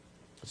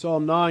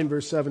Psalm 9,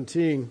 verse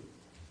 17.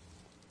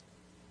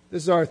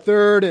 This is our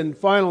third and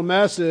final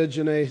message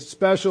in a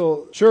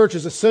special Church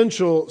is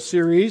Essential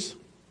series.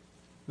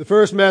 The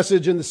first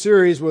message in the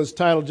series was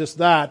titled just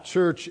that,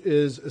 Church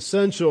is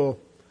Essential.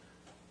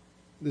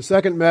 The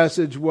second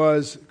message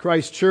was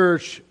Christ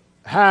Church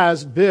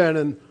has been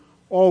and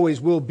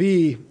always will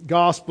be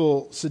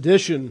gospel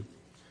sedition.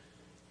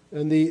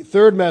 And the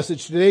third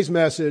message, today's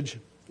message,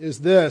 is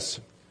this: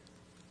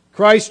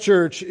 Christ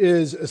Church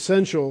is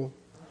essential.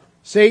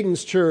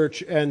 Satan's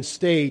church and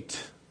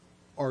state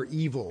are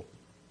evil.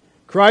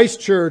 Christ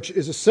Church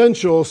is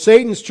essential.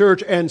 Satan's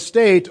church and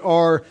state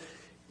are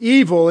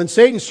evil. And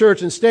Satan's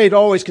church and state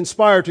always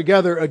conspire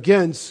together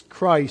against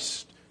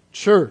Christ's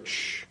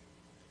church.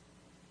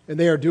 And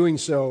they are doing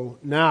so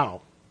now.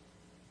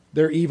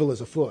 Their evil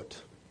is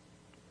afoot.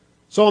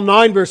 Psalm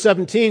 9 verse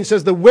 17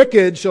 says, "The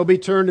wicked shall be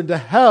turned into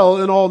hell,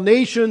 and all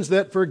nations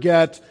that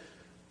forget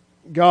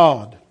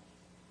God."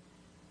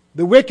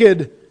 The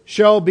wicked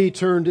shall be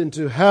turned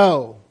into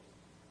hell,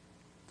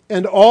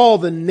 and all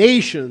the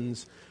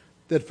nations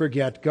that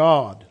forget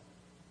God.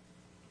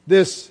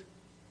 This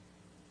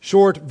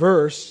short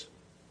verse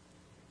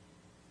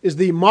is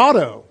the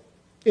motto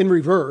in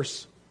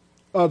reverse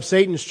of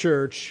Satan's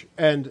church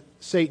and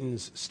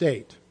Satan's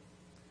state.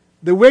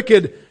 The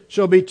wicked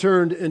shall be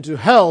turned into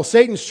hell.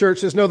 Satan's church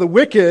says, no, the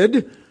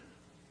wicked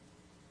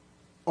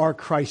are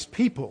Christ's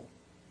people.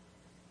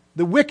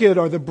 The wicked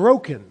are the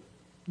broken.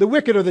 The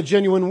wicked are the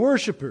genuine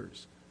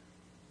worshipers.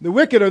 The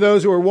wicked are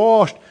those who are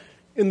washed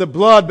in the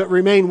blood but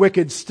remain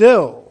wicked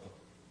still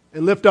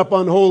and lift up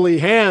unholy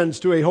hands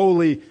to a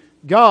holy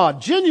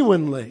God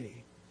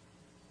genuinely.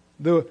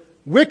 The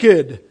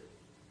wicked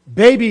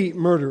baby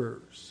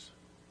murderers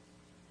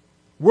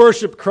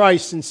worship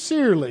Christ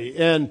sincerely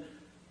in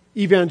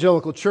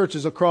evangelical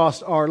churches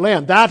across our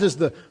land. That is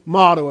the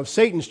motto of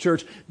Satan's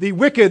church. The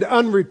wicked,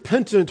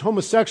 unrepentant,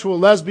 homosexual,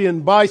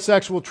 lesbian,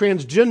 bisexual,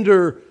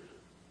 transgender,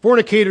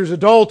 fornicators,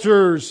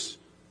 adulterers,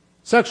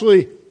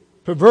 sexually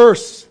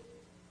perverse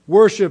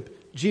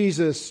worship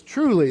Jesus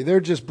truly.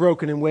 They're just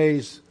broken in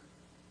ways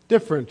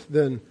different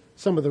than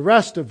some of the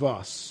rest of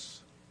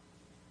us.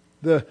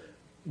 The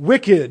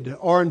wicked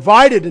are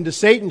invited into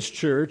Satan's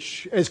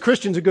church as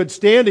Christians in good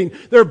standing.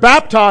 They're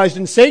baptized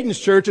in Satan's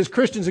church as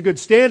Christians in good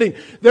standing.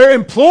 They're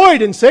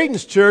employed in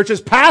Satan's church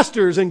as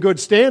pastors in good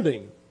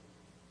standing.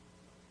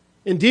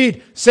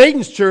 Indeed,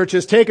 Satan's church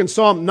has taken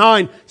Psalm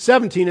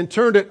 9:17 and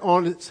turned it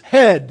on its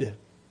head.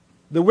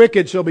 The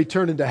wicked shall be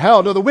turned into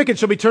hell. No, the wicked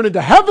shall be turned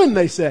into heaven,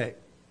 they say.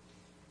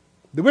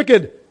 The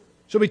wicked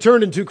shall be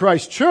turned into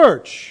Christ's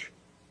church.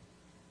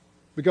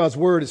 But God's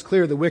word is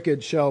clear. The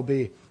wicked shall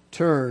be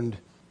turned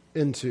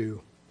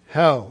into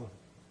hell.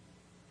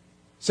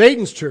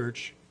 Satan's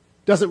church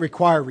doesn't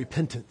require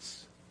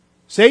repentance.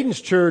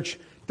 Satan's church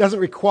doesn't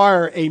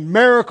require a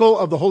miracle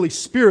of the Holy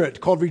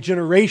Spirit called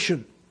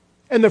regeneration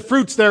and the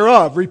fruits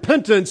thereof,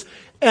 repentance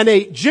and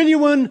a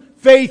genuine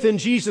faith in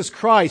Jesus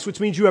Christ, which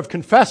means you have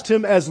confessed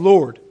Him as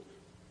Lord.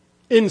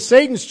 In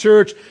Satan's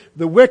church,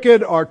 the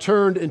wicked are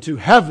turned into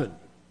heaven.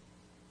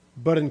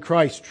 But in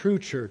Christ's true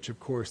church, of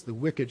course, the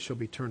wicked shall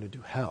be turned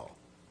into hell.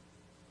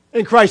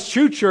 In Christ's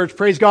true church,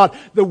 praise God,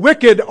 the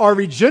wicked are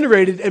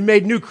regenerated and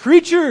made new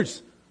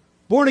creatures,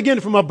 born again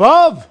from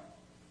above.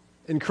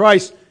 In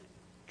Christ's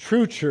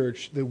true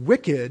church, the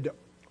wicked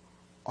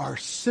are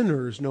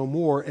sinners no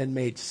more and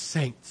made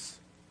saints,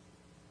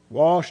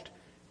 washed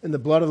in the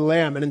blood of the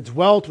Lamb and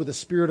indwelt with the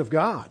Spirit of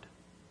God.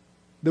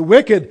 The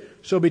wicked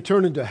shall be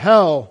turned into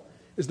hell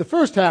is the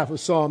first half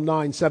of Psalm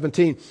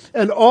 9:17.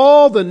 And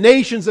all the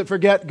nations that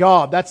forget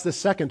God, that's the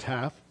second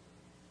half.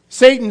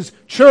 Satan's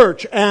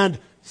church and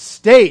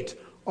state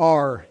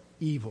are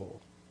evil.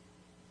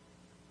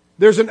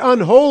 There's an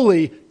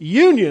unholy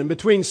union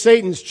between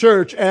Satan's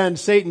church and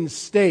Satan's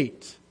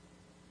state.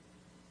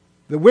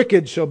 The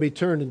wicked shall be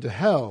turned into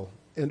hell,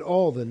 and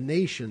all the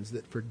nations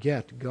that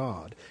forget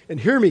God. And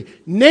hear me,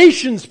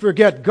 nations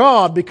forget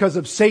God because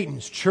of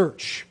Satan's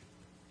church.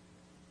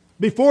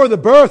 Before the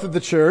birth of the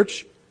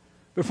church,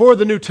 before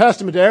the New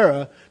Testament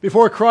era,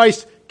 before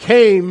Christ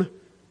came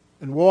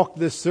and walked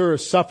this earth,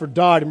 suffered,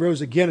 died, and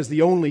rose again as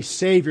the only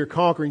Savior,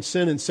 conquering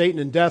sin and Satan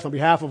and death on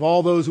behalf of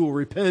all those who will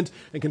repent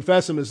and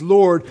confess Him as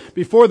Lord.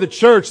 Before the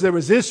church, there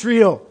was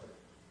Israel.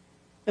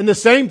 And the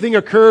same thing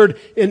occurred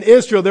in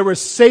Israel. There was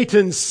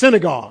Satan's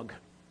synagogue.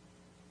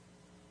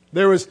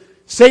 There was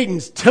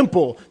Satan's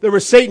temple. There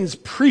was Satan's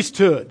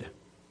priesthood.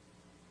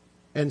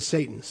 And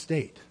Satan's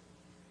state.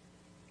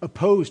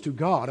 Opposed to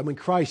God. And when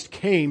Christ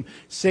came,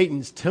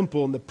 Satan's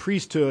temple and the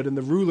priesthood and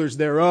the rulers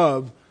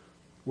thereof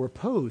were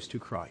opposed to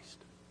Christ.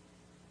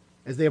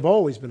 As they have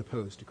always been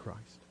opposed to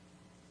Christ.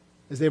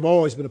 As they have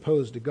always been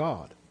opposed to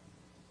God.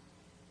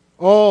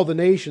 All the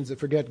nations that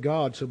forget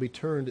God shall be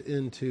turned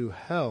into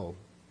hell.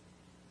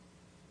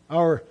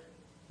 Our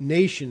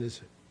nation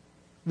is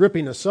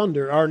ripping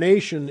asunder. Our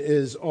nation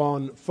is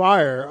on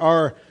fire.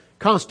 Our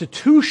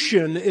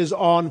Constitution is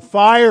on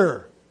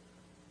fire.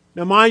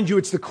 Now, mind you,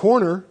 it's the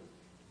corner,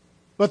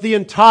 but the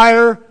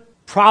entire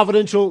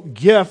providential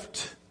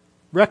gift,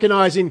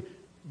 recognizing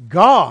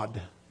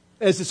God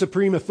as the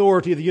supreme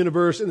authority of the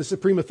universe and the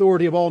supreme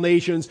authority of all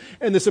nations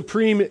and the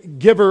supreme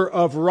giver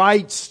of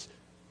rights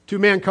to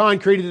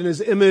mankind created in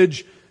His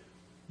image,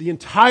 the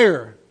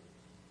entire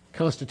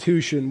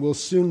Constitution will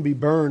soon be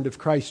burned if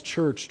Christ's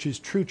church, His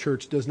true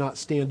church, does not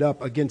stand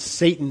up against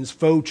Satan's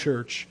faux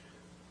church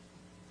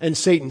and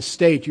Satan's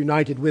state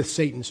united with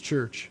Satan's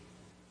church.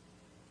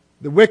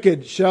 The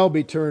wicked shall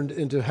be turned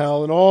into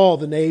hell, and all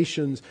the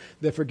nations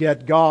that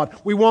forget God.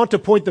 We want to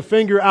point the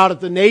finger out at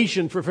the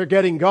nation for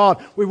forgetting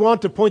God. We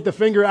want to point the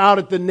finger out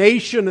at the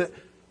nation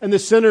and the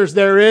sinners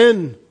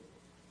therein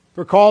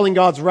for calling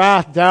God's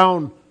wrath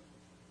down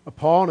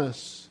upon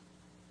us.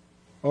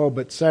 Oh,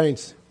 but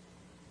saints,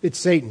 it's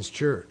Satan's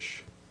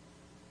church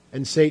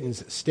and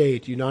Satan's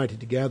state united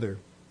together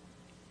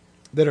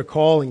that are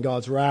calling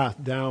God's wrath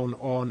down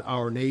on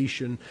our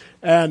nation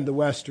and the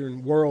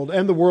Western world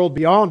and the world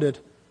beyond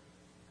it,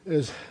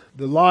 as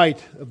the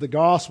light of the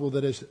gospel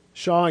that has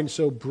shined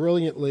so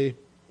brilliantly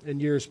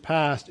in years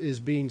past is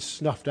being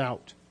snuffed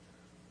out.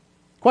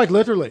 Quite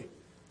literally,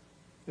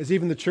 as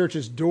even the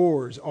church's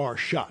doors are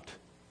shut.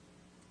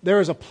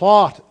 There is a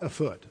plot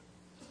afoot,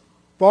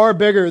 far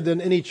bigger than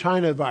any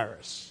China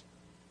virus.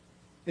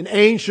 An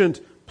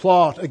ancient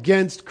plot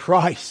against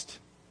Christ,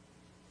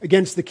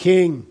 against the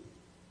King,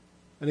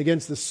 and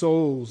against the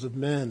souls of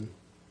men.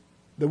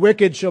 The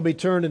wicked shall be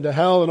turned into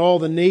hell, and all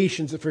the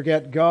nations that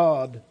forget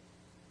God.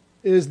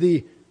 Is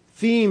the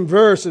theme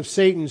verse of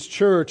Satan's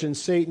church and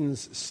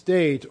Satan's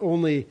state,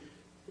 only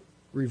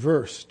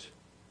reversed.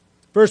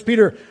 1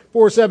 Peter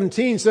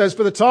 4:17 says,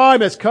 "For the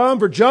time has come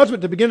for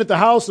judgment to begin at the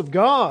house of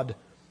God.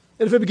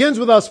 And if it begins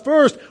with us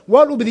first,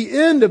 what will be the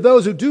end of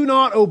those who do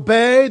not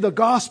obey the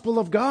gospel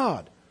of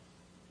God?"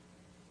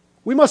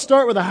 We must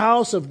start with the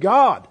house of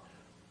God.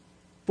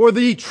 For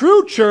the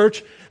true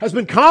church has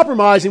been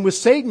compromising with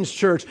Satan's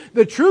church.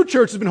 The true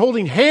church has been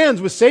holding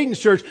hands with Satan's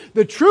church.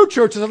 The true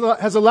church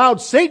has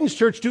allowed Satan's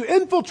church to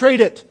infiltrate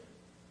it,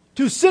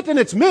 to sit in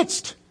its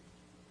midst.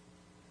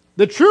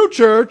 The true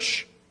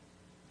church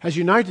has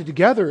united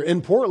together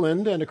in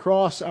Portland and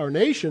across our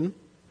nation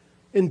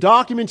in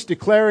documents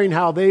declaring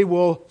how they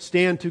will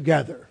stand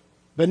together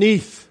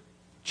beneath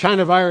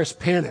China virus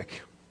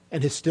panic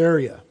and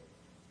hysteria,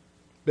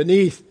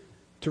 beneath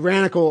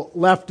tyrannical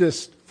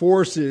leftist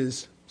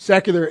forces,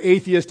 secular,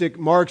 atheistic,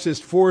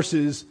 Marxist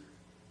forces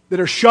that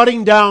are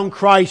shutting down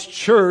Christ's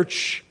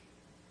church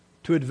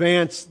to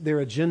advance their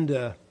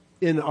agenda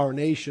in our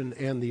nation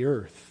and the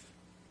earth,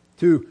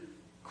 to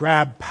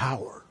grab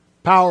power.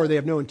 Power they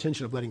have no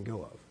intention of letting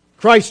go of.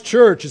 Christ's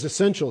church is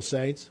essential,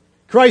 saints.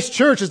 Christ's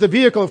church is the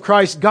vehicle of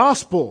Christ's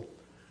gospel,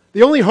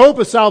 the only hope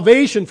of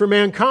salvation for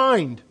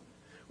mankind,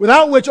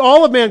 without which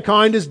all of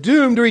mankind is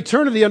doomed to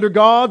eternity under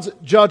God's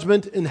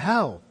judgment in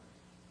hell.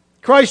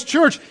 Christ's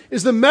church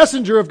is the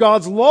messenger of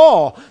God's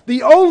law,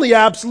 the only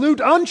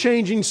absolute,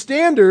 unchanging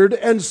standard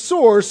and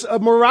source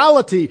of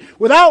morality,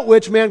 without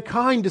which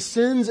mankind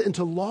descends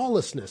into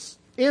lawlessness,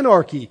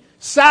 anarchy,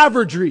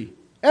 savagery,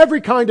 every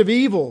kind of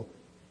evil,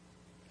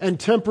 and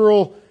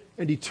temporal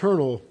and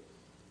eternal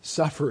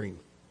suffering.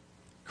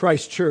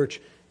 Christ's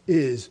church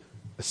is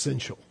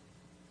essential.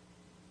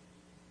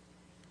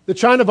 The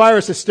China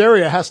virus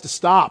hysteria has to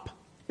stop.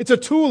 It's a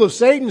tool of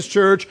Satan's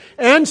church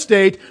and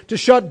state to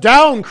shut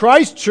down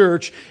Christ's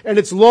church and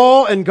its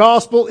law and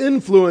gospel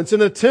influence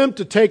in an attempt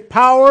to take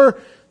power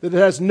that it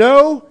has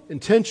no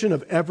intention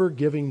of ever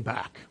giving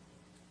back.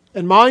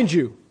 And mind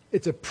you,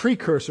 it's a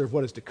precursor of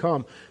what is to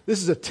come.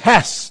 This is a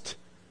test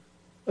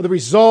of the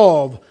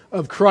resolve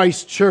of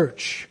Christ's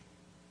church.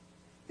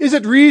 Is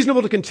it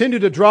reasonable to continue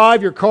to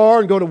drive your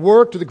car and go to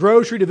work, to the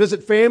grocery, to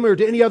visit family, or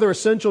to any other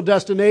essential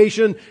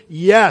destination?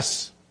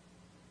 Yes.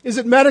 Is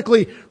it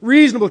medically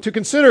reasonable to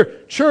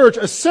consider church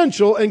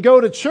essential and go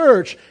to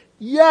church?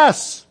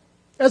 Yes.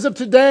 As of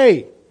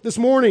today, this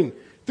morning,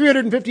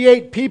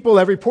 358 people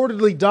have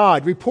reportedly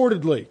died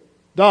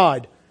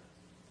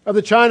of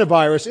the China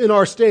virus in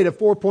our state of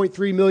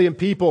 4.3 million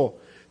people.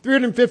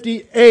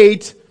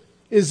 358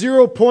 is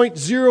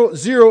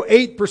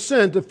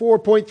 0.008% of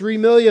 4.3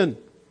 million.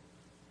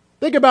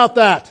 Think about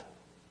that.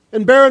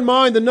 And bear in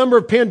mind the number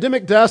of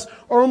pandemic deaths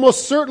are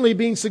almost certainly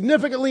being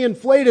significantly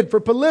inflated for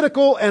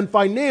political and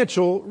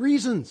financial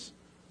reasons.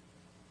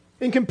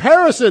 In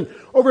comparison,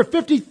 over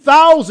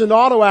 50,000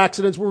 auto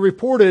accidents were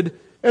reported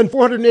and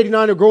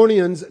 489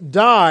 Oregonians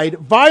died,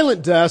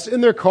 violent deaths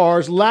in their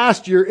cars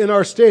last year in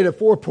our state of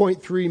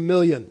 4.3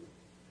 million.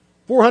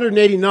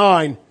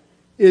 489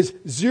 is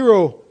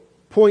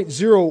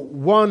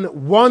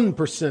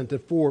 0.011%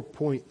 of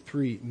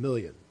 4.3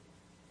 million.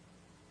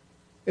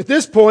 At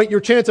this point, your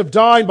chance of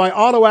dying by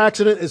auto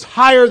accident is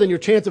higher than your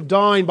chance of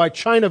dying by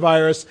China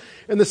virus,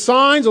 and the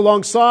signs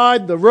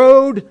alongside the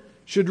road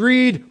should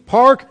read,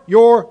 "Park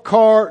your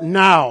car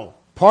now."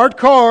 Parked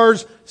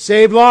cars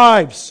save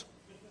lives.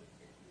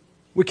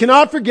 We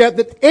cannot forget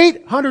that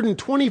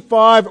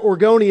 825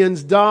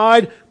 Oregonians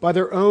died by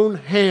their own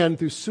hand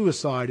through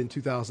suicide in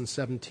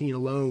 2017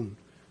 alone,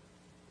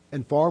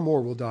 and far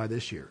more will die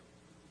this year.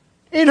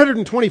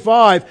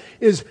 825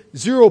 is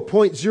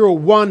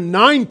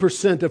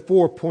 0.019% of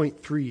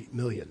 4.3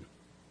 million.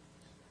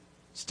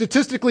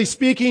 Statistically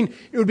speaking,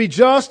 it would be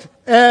just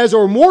as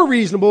or more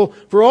reasonable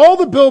for all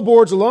the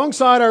billboards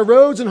alongside our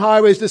roads and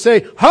highways to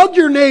say, hug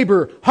your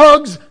neighbor,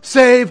 hugs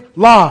save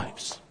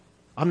lives.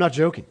 I'm not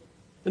joking.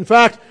 In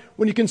fact,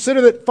 when you consider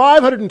that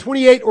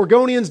 528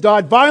 Oregonians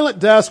died violent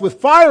deaths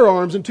with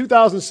firearms in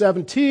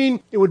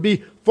 2017, it would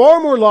be far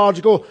more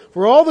logical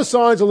for all the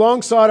signs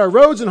alongside our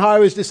roads and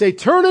highways to say,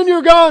 turn in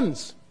your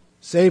guns,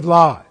 save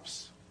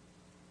lives.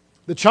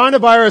 The China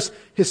virus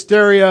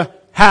hysteria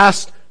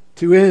has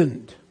to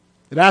end.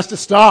 It has to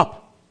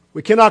stop.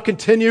 We cannot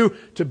continue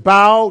to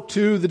bow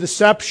to the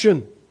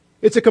deception.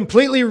 It's a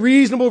completely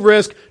reasonable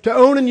risk to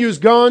own and use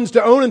guns,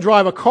 to own and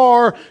drive a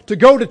car, to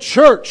go to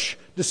church,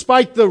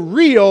 despite the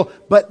real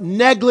but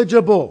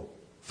negligible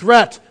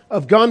threat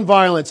of gun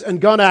violence and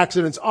gun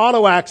accidents,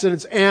 auto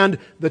accidents, and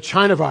the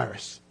China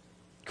virus.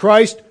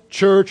 Christ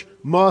Church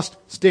must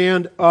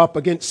stand up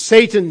against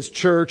Satan's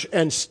church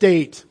and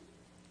state.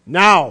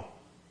 Now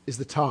is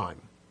the time.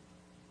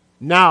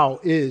 Now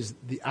is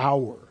the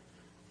hour.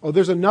 Oh,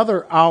 there's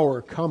another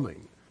hour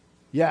coming.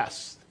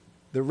 Yes,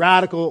 the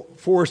radical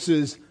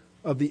forces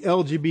of the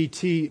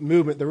LGBT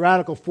movement, the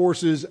radical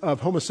forces of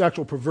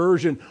homosexual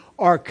perversion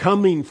are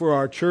coming for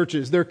our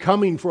churches. They're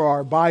coming for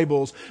our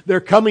Bibles.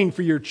 They're coming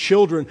for your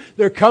children.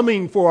 They're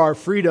coming for our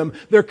freedom.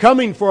 They're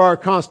coming for our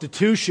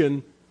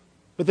Constitution.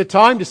 But the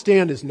time to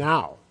stand is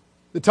now.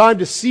 The time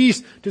to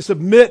cease to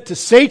submit to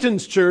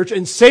Satan's church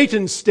and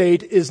Satan's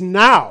state is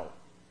now.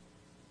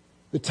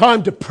 The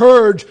time to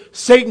purge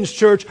Satan's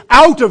church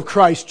out of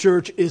Christ's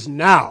church is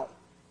now.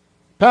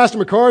 Pastor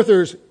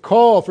MacArthur's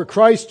call for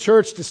Christ's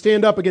church to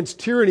stand up against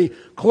tyranny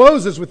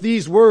closes with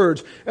these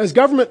words. As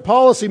government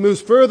policy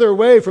moves further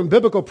away from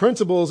biblical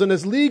principles and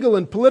as legal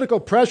and political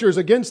pressures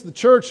against the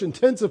church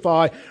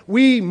intensify,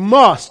 we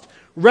must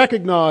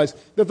recognize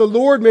that the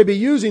Lord may be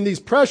using these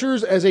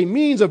pressures as a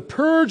means of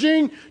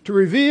purging to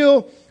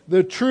reveal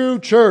the true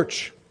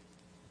church.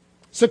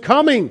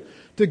 Succumbing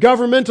to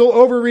governmental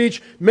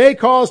overreach may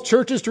cause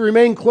churches to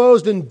remain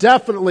closed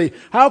indefinitely.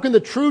 How can the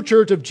true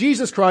church of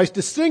Jesus Christ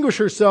distinguish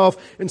herself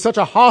in such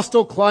a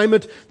hostile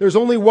climate? There's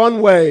only one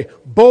way: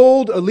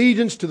 bold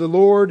allegiance to the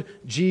Lord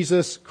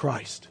Jesus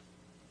Christ.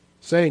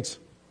 Saints,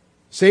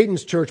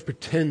 Satan's church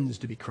pretends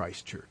to be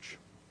Christ's church,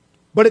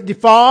 but it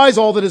defies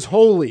all that is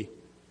holy.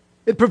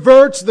 It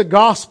perverts the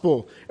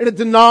gospel, and it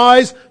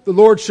denies the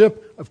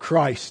lordship of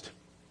Christ.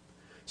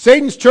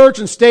 Satan's church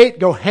and state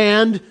go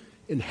hand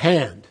in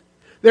hand.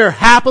 They're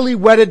happily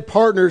wedded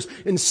partners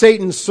in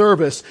Satan's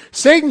service.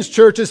 Satan's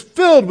church is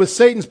filled with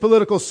Satan's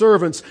political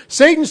servants.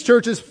 Satan's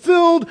church is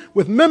filled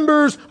with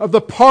members of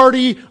the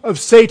party of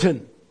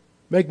Satan.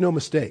 Make no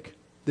mistake,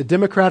 the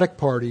Democratic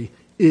Party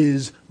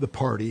is the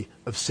party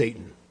of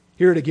Satan.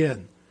 Hear it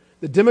again.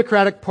 The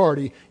Democratic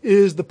Party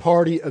is the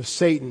party of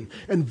Satan.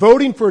 And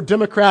voting for a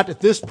Democrat at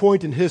this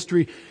point in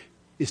history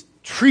is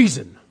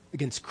treason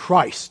against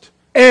Christ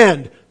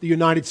and the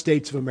United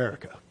States of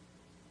America.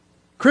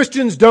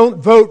 Christians don't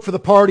vote for the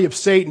party of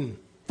Satan.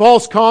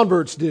 False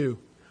converts do.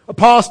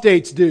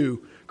 Apostates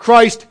do.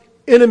 Christ's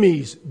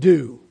enemies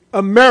do.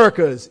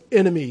 America's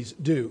enemies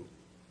do.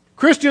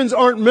 Christians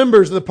aren't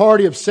members of the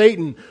party of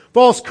Satan.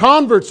 False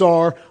converts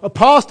are.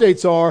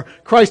 Apostates are.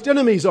 Christ's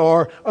enemies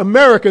are.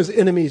 America's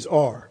enemies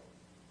are.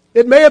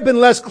 It may have been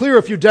less clear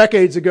a few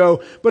decades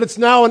ago, but it's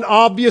now an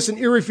obvious and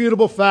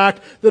irrefutable fact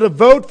that a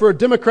vote for a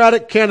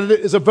Democratic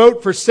candidate is a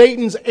vote for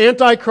Satan's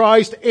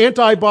anti-Christ,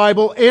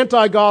 anti-Bible,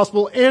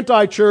 anti-gospel,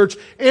 anti-church,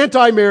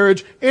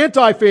 anti-marriage,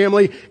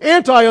 anti-family,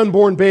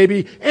 anti-unborn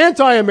baby,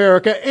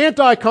 anti-America,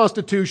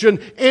 anti-Constitution,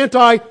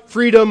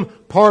 anti-freedom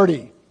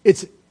party.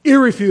 It's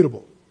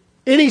irrefutable.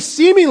 Any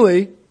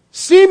seemingly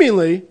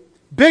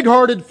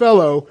big-hearted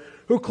fellow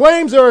who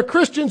claims there are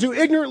Christians who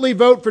ignorantly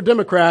vote for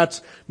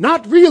Democrats,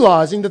 not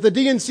realizing that the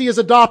DNC has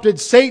adopted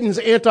Satan's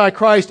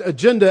antichrist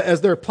agenda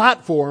as their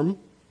platform,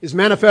 is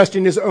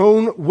manifesting his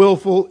own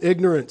willful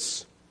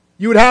ignorance.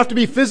 You would have to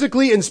be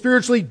physically and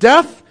spiritually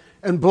deaf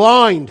and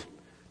blind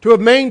to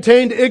have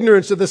maintained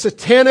ignorance of the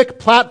satanic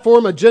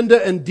platform,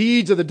 agenda, and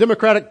deeds of the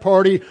Democratic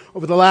Party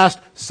over the last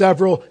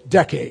several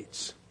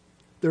decades.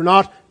 They're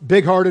not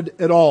big-hearted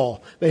at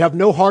all. They have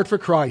no heart for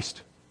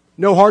Christ.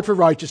 No heart for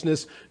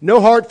righteousness,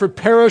 no heart for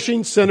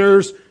perishing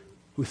sinners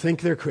who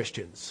think they're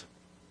Christians.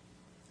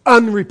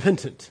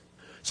 Unrepentant,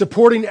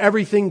 supporting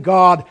everything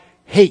God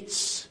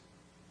hates.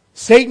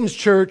 Satan's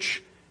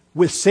church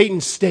with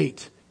Satan's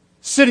state,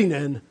 sitting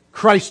in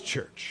Christ's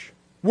church,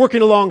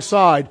 working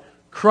alongside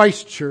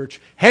Christ's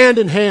church, hand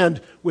in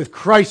hand with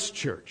Christ's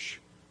church.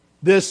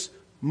 This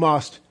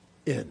must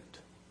end.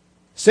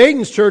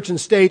 Satan's church and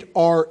state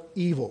are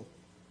evil.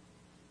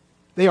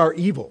 They are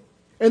evil.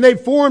 And they've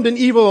formed an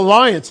evil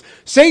alliance.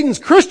 Satan's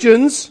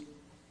Christians,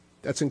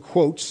 that's in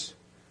quotes,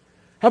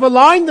 have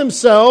aligned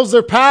themselves,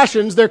 their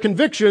passions, their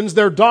convictions,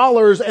 their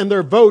dollars, and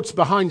their votes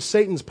behind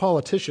Satan's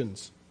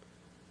politicians.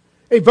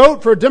 A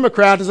vote for a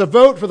Democrat is a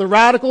vote for the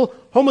radical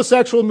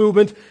homosexual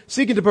movement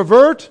seeking to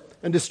pervert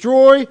and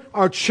destroy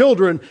our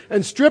children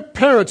and strip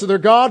parents of their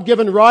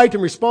God-given right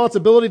and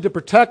responsibility to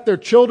protect their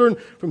children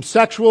from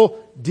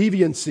sexual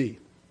deviancy.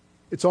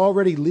 It's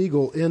already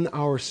legal in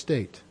our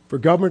state for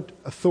government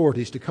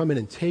authorities to come in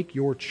and take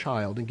your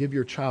child and give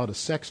your child a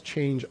sex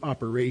change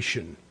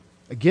operation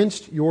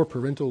against your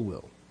parental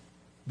will.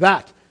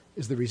 That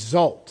is the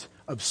result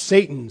of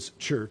Satan's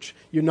church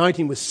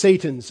uniting with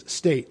Satan's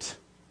state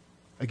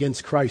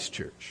against Christ's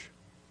church.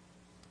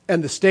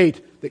 And the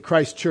state that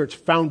Christ's church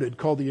founded,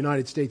 called the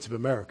United States of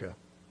America,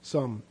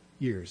 some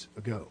years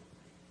ago.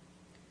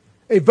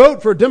 A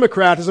vote for a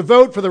Democrat is a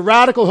vote for the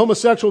radical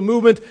homosexual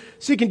movement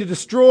seeking to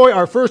destroy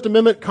our First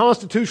Amendment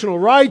constitutional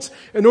rights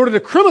in order to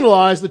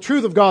criminalize the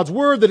truth of God's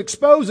Word that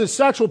exposes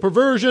sexual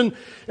perversion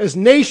as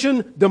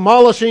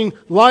nation-demolishing,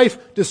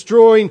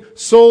 life-destroying,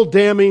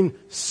 soul-damning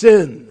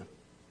sin.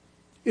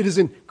 It is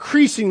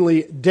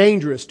increasingly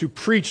dangerous to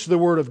preach the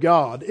Word of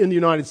God in the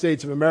United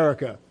States of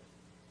America.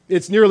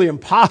 It's nearly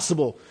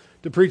impossible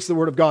to preach the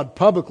Word of God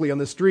publicly on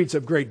the streets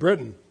of Great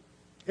Britain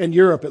and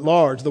Europe at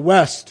large, the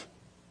West.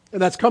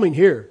 And that's coming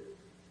here.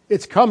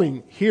 It's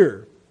coming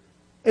here.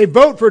 A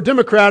vote for a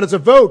Democrat is a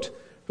vote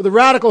for the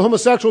radical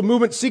homosexual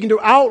movement seeking to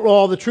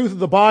outlaw the truth of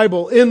the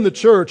Bible in the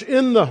church,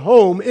 in the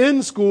home,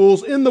 in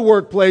schools, in the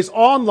workplace,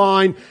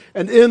 online,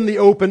 and in the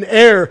open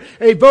air.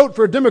 A vote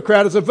for a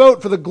Democrat is a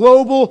vote for the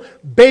global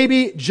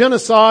baby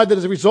genocide that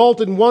has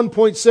resulted in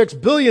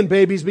 1.6 billion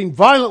babies being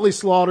violently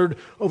slaughtered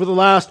over the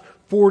last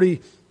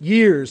 40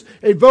 years.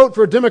 A vote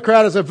for a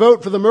Democrat is a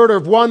vote for the murder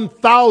of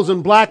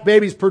 1,000 black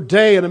babies per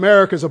day in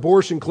America's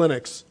abortion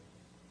clinics.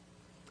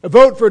 A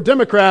vote for a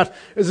Democrat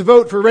is a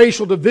vote for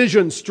racial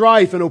division,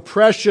 strife, and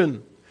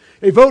oppression.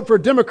 A vote for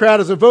a Democrat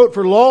is a vote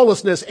for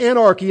lawlessness,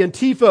 anarchy,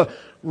 Antifa,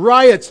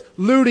 riots,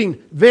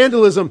 looting,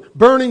 vandalism,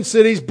 burning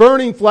cities,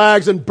 burning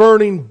flags, and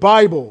burning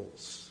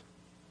Bibles.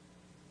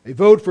 A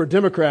vote for a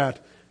Democrat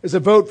is a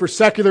vote for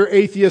secular,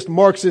 atheist,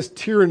 Marxist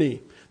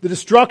tyranny, the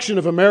destruction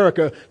of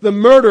America, the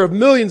murder of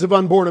millions of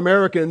unborn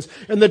Americans,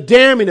 and the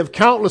damning of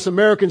countless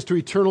Americans to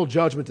eternal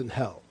judgment in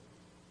hell.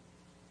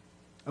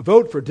 A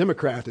vote for a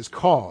Democrat is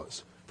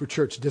cause for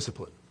church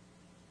discipline.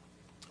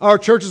 Our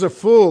churches are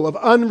full of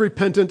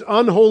unrepentant,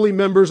 unholy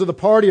members of the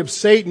party of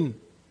Satan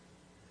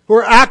who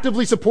are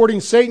actively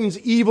supporting Satan's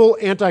evil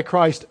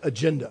Antichrist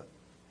agenda.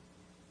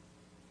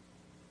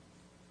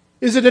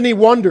 Is it any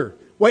wonder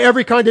why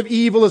every kind of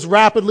evil is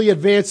rapidly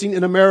advancing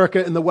in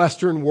America and the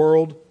Western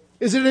world?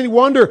 Is it any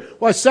wonder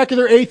why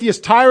secular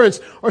atheist tyrants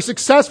are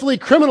successfully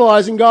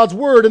criminalizing God's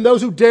Word and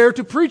those who dare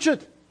to preach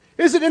it?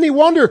 Is it any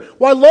wonder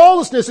why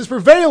lawlessness is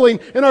prevailing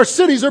and our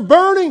cities are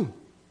burning?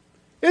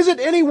 Is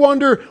it any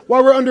wonder why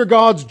we're under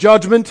God's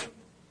judgment?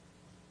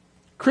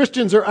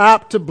 Christians are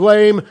apt to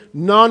blame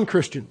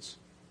non-Christians.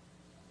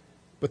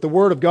 But the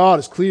Word of God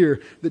is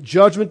clear that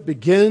judgment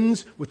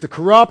begins with the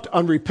corrupt,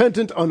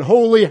 unrepentant,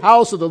 unholy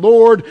house of the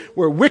Lord,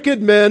 where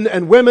wicked men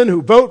and women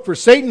who vote for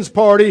Satan's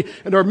party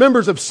and are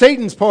members of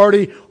Satan's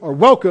party are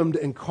welcomed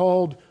and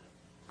called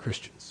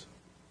Christians.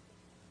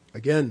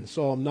 Again,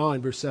 Psalm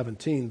 9, verse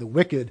 17, the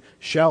wicked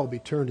shall be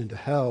turned into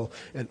hell,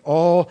 and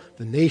all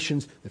the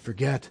nations that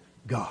forget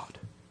God.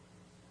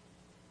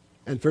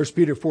 And 1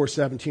 Peter 4,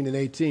 17 and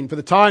 18. For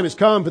the time has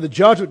come for the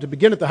judgment to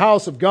begin at the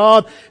house of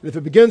God. And if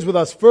it begins with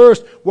us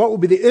first, what will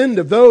be the end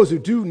of those who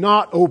do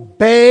not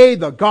obey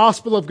the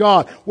gospel of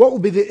God? What will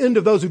be the end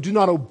of those who do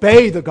not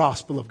obey the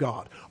gospel of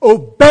God?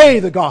 Obey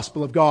the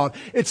gospel of God.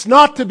 It's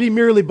not to be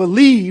merely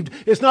believed.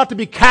 It's not to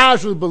be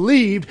casually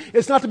believed.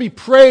 It's not to be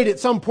prayed at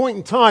some point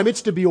in time.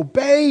 It's to be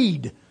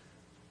obeyed.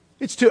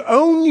 It's to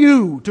own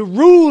you, to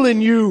rule in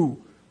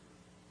you.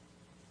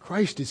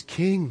 Christ is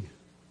King.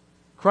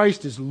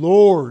 Christ is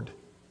Lord.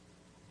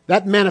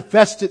 That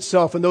manifests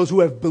itself in those who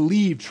have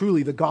believed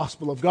truly the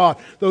gospel of God.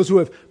 Those who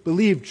have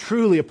believed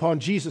truly upon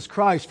Jesus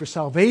Christ for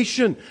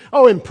salvation.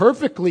 Oh,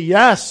 imperfectly,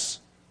 yes.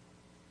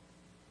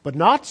 But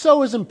not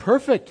so as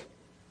imperfect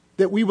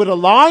that we would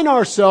align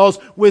ourselves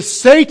with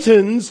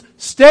Satan's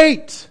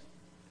state.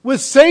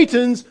 With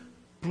Satan's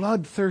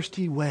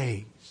bloodthirsty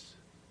ways.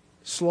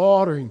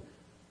 Slaughtering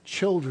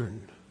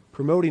children.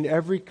 Promoting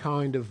every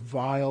kind of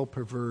vile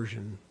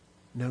perversion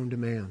known to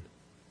man.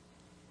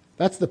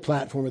 That's the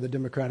platform of the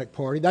Democratic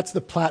Party. That's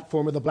the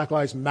platform of the Black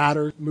Lives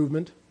Matter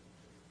movement.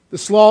 The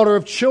slaughter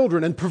of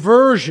children and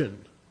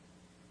perversion.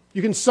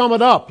 You can sum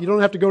it up. You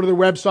don't have to go to their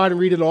website and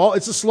read it all.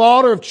 It's the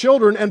slaughter of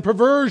children and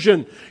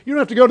perversion. You don't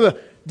have to go to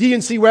the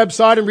DNC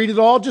website and read it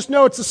all. Just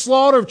know it's the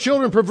slaughter of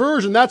children and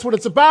perversion. That's what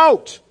it's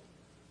about.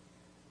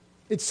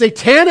 It's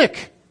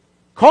satanic.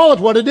 Call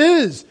it what it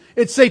is.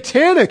 It's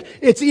satanic.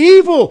 It's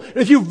evil.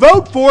 If you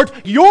vote for it,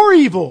 you're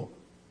evil.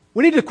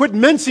 We need to quit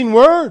mincing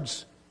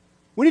words.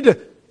 We need to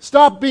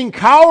stop being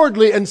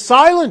cowardly and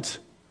silent.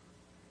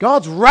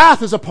 God's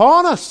wrath is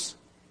upon us.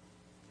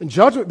 And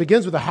judgment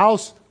begins with the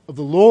house of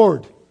the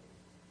Lord.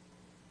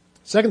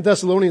 2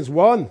 Thessalonians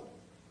 1,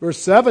 verse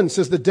 7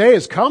 says, the day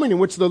is coming in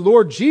which the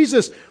Lord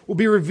Jesus will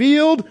be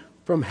revealed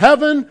from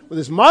heaven with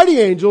his mighty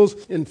angels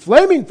in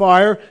flaming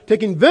fire,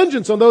 taking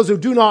vengeance on those who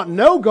do not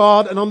know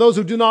God and on those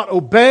who do not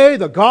obey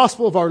the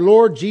gospel of our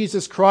Lord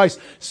Jesus Christ.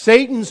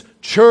 Satan's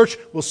church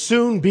will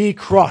soon be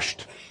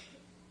crushed.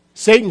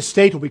 Satan's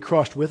state will be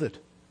crushed with it.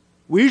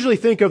 We usually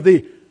think of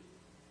the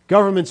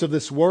governments of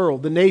this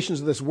world, the nations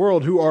of this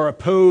world who are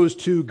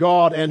opposed to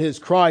God and His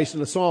Christ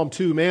in a Psalm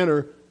 2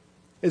 manner,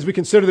 as we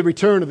consider the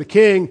return of the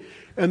King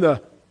and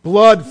the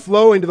blood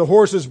flowing to the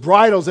horses'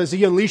 bridles as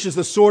He unleashes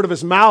the sword of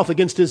His mouth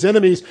against His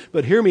enemies.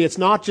 But hear me, it's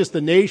not just the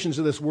nations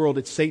of this world,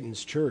 it's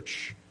Satan's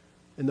church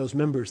and those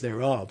members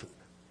thereof.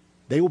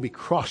 They will be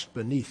crushed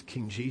beneath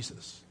King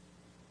Jesus.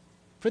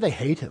 For they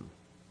hate Him.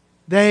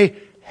 They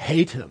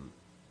hate Him.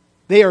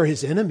 They are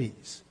His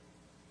enemies.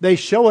 They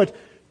show it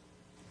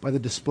by the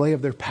display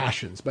of their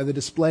passions, by the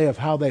display of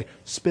how they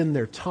spend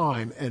their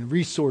time and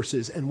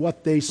resources and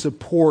what they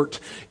support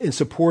in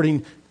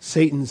supporting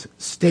Satan's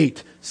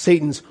state,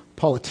 Satan's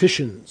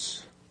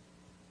politicians.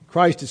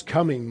 Christ is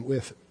coming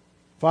with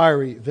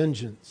fiery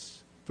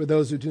vengeance for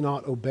those who do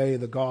not obey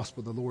the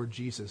gospel of the Lord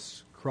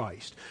Jesus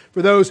Christ.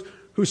 For those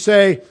who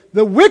say,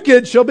 the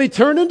wicked shall be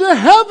turned into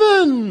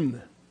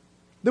heaven.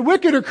 The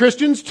wicked are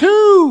Christians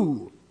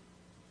too.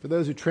 For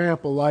those who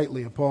trample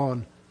lightly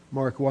upon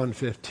Mark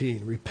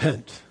 1:15,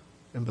 repent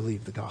and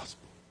believe the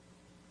gospel.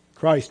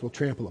 Christ will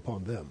trample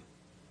upon them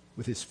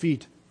with His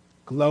feet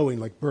glowing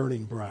like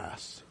burning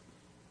brass.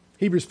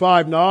 Hebrews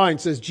 5:9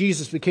 says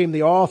Jesus became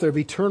the author of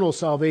eternal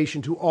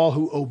salvation to all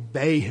who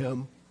obey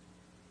Him.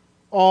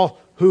 All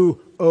who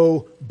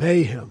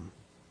obey Him.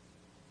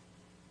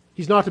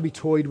 He's not to be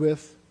toyed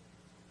with.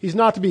 He's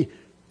not to be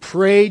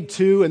prayed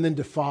to and then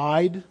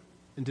defied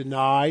and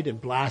denied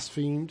and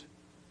blasphemed.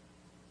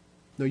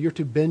 No, you're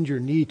to bend your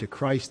knee to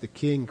Christ the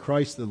King,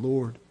 Christ the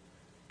Lord.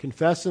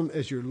 Confess Him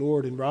as your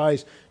Lord and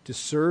rise to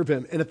serve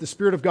Him. And if the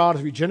Spirit of God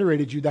has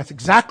regenerated you, that's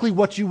exactly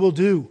what you will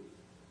do.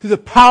 Through the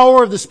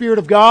power of the Spirit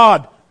of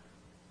God.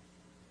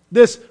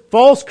 This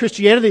false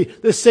Christianity,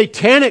 this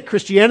satanic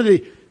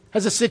Christianity,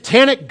 has a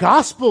satanic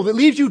gospel that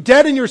leaves you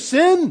dead in your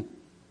sin.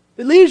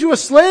 It leaves you a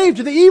slave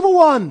to the evil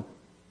one.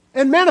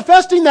 And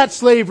manifesting that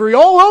slavery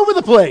all over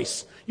the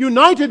place.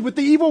 United with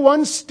the evil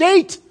one's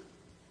state.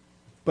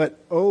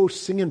 But, oh,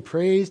 singing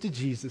praise to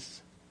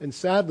Jesus. And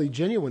sadly,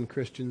 genuine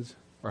Christians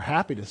are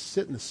happy to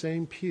sit in the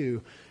same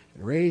pew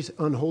and raise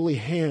unholy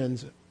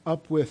hands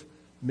up with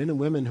men and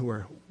women who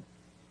are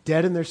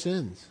dead in their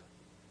sins.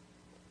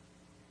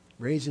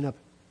 Raising up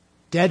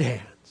dead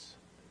hands.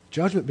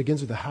 Judgment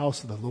begins with the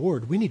house of the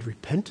Lord. We need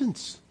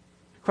repentance.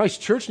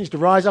 Christ's church needs to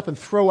rise up and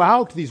throw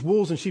out these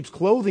wolves in sheep's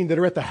clothing that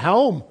are at the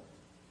helm,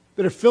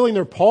 that are filling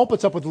their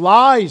pulpits up with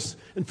lies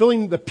and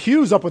filling the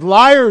pews up with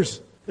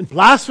liars and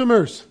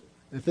blasphemers.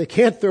 And if they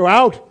can't throw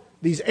out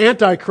these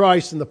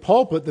antichrists in the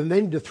pulpit, then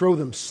they need to throw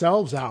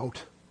themselves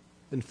out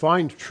and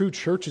find true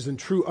churches and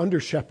true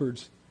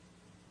under-shepherds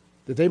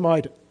that they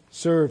might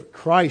serve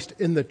Christ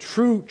in the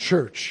true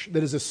church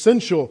that is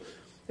essential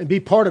and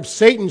be part of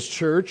Satan's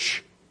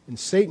church and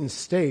Satan's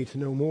state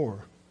no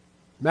more.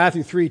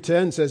 Matthew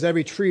 3:10 says,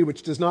 every tree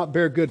which does not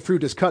bear good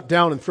fruit is cut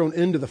down and thrown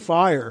into the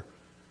fire.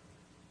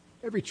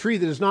 Every tree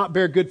that does not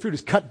bear good fruit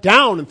is cut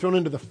down and thrown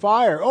into the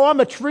fire. Oh, I'm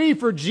a tree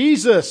for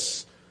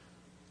Jesus.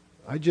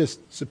 I just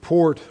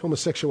support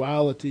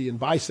homosexuality and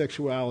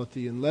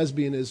bisexuality and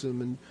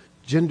lesbianism and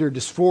gender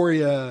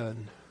dysphoria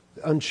and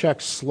the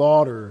unchecked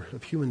slaughter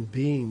of human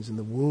beings in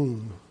the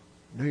womb.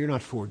 No, you're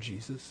not for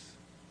Jesus.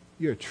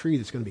 You're a tree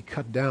that's going to be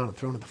cut down and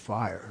thrown in the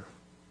fire.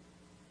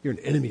 You're an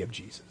enemy of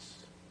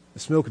Jesus. The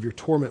smoke of your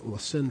torment will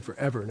ascend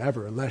forever and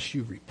ever unless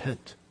you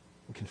repent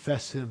and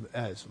confess Him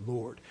as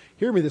Lord.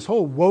 Hear me, this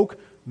whole woke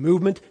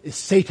movement is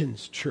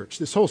Satan's church.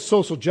 This whole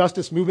social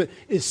justice movement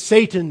is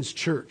Satan's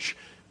church.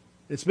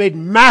 It's made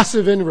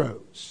massive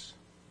inroads.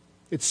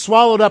 It's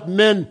swallowed up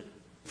men.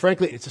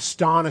 Frankly, it's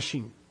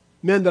astonishing.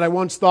 Men that I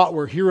once thought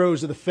were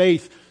heroes of the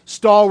faith,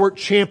 stalwart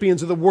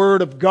champions of the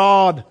Word of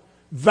God,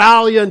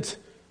 valiant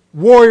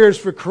warriors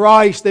for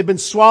Christ. They've been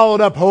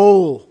swallowed up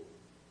whole.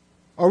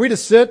 Are we to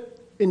sit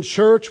in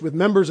church with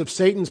members of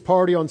Satan's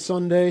party on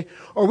Sunday?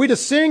 Are we to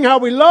sing how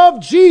we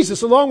love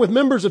Jesus along with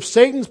members of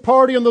Satan's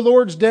party on the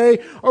Lord's Day?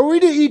 Are we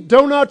to eat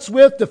donuts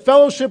with, to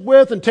fellowship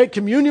with, and take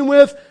communion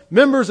with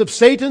members of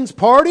Satan's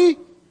party?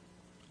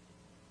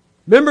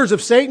 Members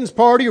of Satan's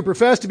party who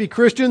profess to be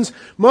Christians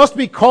must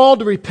be called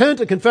to repent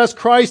and confess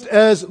Christ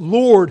as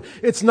Lord.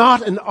 It's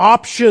not an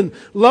option.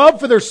 Love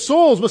for their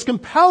souls must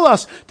compel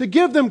us to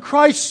give them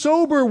Christ's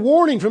sober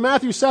warning from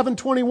Matthew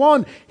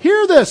 7:21.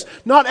 Hear this,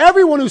 not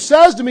everyone who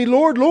says to me,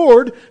 Lord,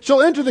 Lord,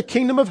 shall enter the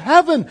kingdom of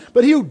heaven,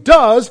 but he who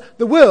does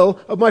the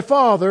will of my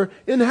Father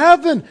in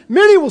heaven.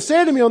 Many will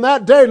say to me on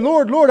that day,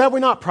 Lord, Lord, have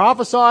we not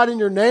prophesied in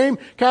your name,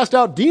 cast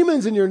out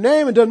demons in your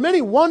name, and done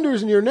many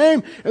wonders in your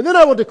name? And then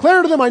I will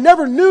declare to them, I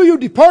never knew you.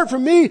 Depart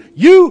from me,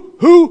 you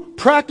who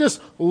practice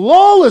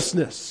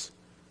lawlessness.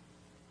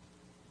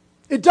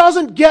 It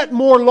doesn't get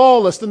more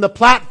lawless than the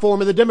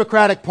platform of the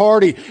Democratic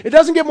Party. It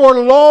doesn't get more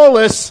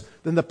lawless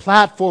than the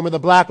platform of the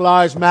Black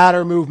Lives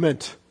Matter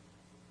movement.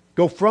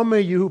 Go from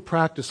me, you who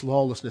practice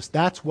lawlessness.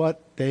 That's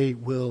what they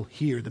will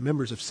hear, the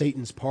members of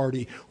Satan's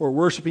party who are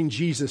worshiping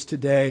Jesus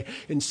today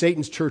in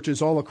Satan's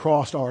churches all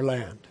across our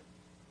land.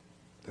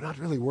 They're not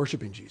really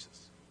worshiping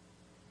Jesus.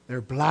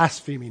 They're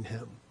blaspheming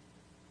Him.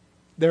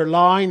 Their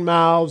lying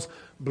mouths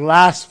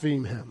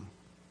blaspheme Him.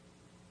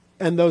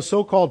 And those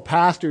so-called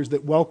pastors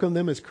that welcome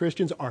them as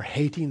Christians are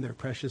hating their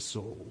precious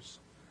souls.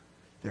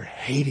 They're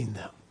hating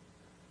them.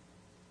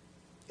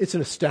 It's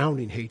an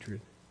astounding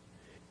hatred.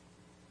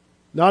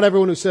 Not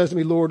everyone who says to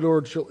me, Lord,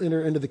 Lord, shall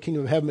enter into the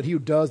kingdom of heaven, but he who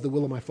does the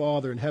will of my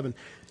Father in heaven.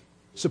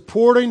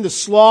 Supporting the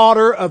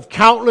slaughter of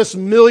countless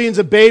millions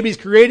of babies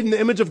created in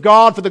the image of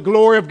God for the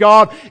glory of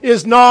God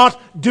is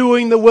not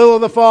doing the will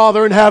of the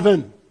Father in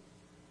heaven.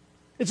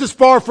 It's as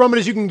far from it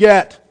as you can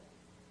get.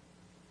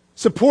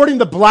 Supporting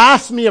the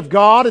blasphemy of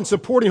God and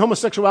supporting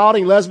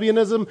homosexuality and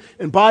lesbianism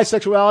and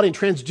bisexuality and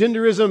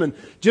transgenderism and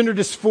gender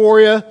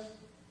dysphoria.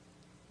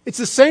 It's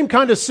the same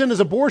kind of sin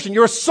as abortion.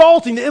 You're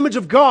assaulting the image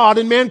of God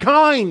in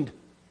mankind.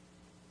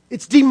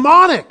 It's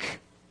demonic.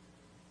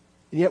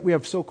 And yet we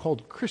have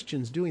so-called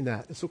Christians doing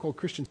that, and so-called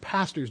Christian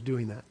pastors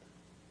doing that.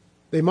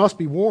 They must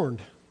be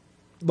warned.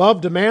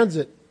 Love demands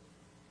it.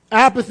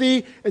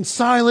 Apathy and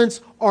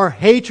silence are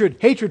hatred.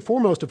 Hatred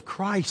foremost of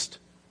Christ.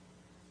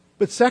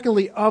 But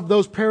secondly, of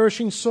those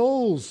perishing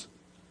souls.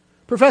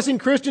 Professing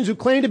Christians who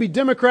claim to be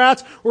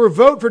Democrats or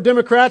vote for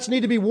Democrats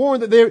need to be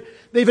warned that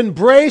they've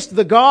embraced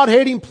the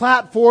God-hating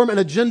platform and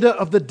agenda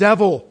of the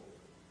devil.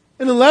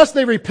 And unless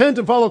they repent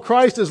and follow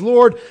Christ as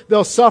Lord,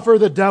 they'll suffer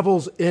the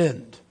devil's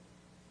end.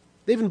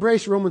 They've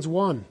embraced Romans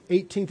 1,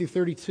 18 through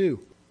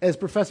 32 as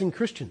professing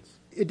Christians.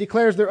 It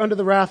declares they're under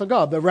the wrath of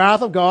God. The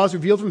wrath of God is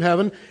revealed from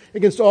heaven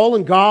against all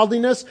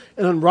ungodliness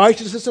and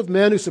unrighteousness of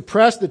men who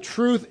suppress the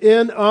truth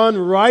in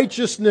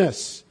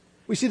unrighteousness.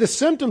 We see the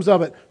symptoms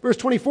of it. Verse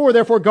 24,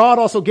 therefore God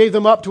also gave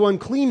them up to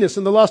uncleanness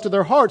and the lust of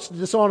their hearts to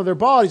dishonor their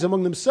bodies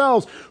among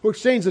themselves, who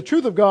exchanged the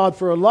truth of God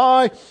for a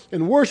lie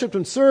and worshipped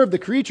and served the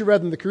creature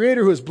rather than the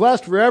Creator, who is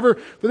blessed forever.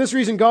 For this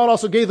reason God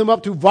also gave them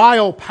up to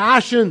vile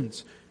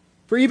passions.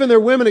 For even their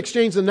women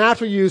exchanged the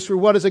natural use for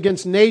what is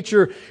against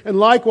nature, and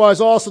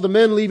likewise also the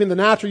men, leaving the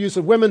natural use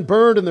of women,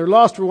 burned in their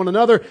lust for one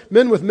another,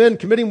 men with men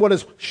committing what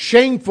is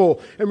shameful,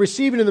 and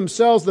receiving in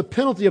themselves the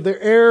penalty of their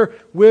error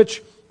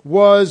which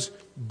was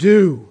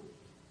due.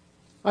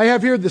 I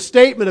have here the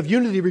statement of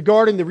unity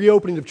regarding the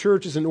reopening of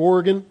churches in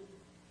Oregon.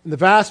 And the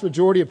vast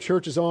majority of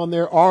churches on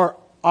there are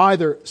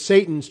either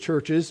Satan's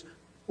churches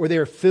or they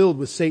are filled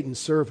with Satan's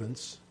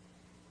servants.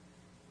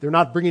 They're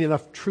not bringing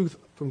enough truth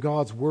from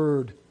God's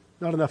Word,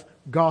 not enough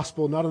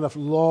gospel, not enough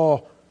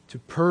law to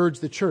purge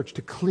the church,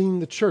 to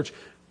clean the church,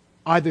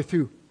 either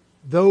through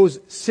those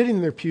sitting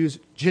in their pews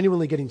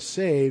genuinely getting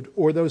saved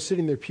or those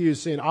sitting in their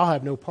pews saying, I'll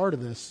have no part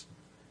of this.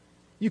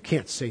 You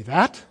can't say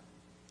that.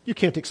 You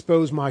can't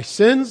expose my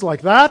sins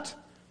like that.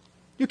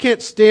 You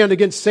can't stand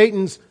against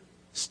Satan's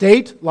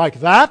state like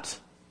that.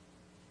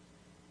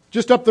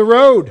 Just up the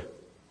road,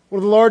 one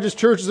of the largest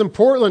churches in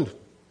Portland,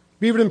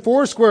 Beaverton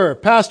Foursquare,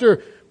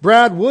 Pastor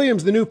Brad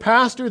Williams, the new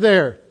pastor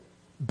there,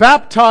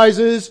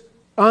 baptizes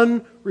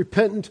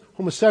unrepentant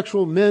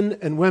homosexual men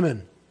and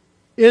women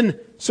in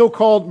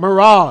so-called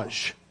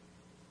mirage,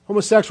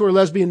 homosexual or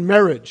lesbian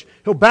marriage.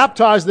 He'll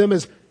baptize them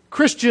as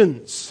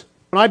Christians.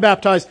 When I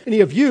baptize any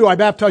of you, I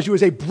baptize you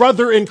as a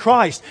brother in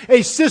Christ,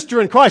 a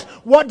sister in Christ.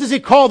 What does he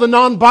call the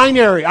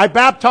non-binary? I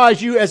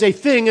baptize you as a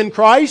thing in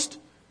Christ,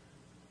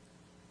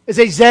 as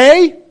a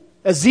ze,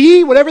 a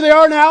z, whatever they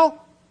are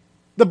now.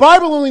 The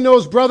Bible only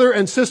knows brother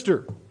and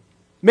sister,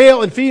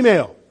 male and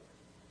female.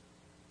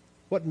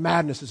 What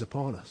madness is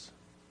upon us?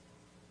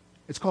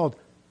 It's called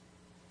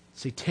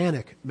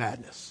satanic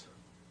madness.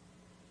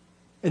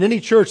 And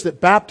any church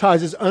that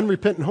baptizes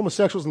unrepentant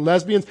homosexuals and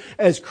lesbians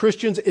as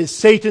Christians is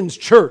Satan's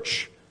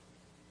church.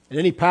 And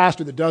any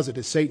pastor that does it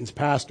is Satan's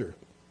pastor.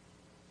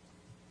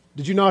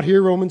 Did you not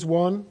hear Romans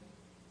 1?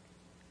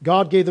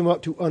 God gave them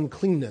up to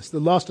uncleanness, the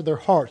lust of their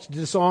hearts, to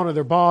dishonor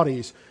their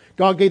bodies.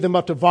 God gave them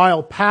up to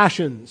vile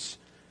passions.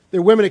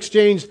 Their women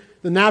exchanged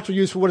the natural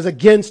use for what is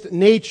against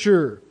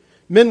nature.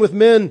 Men with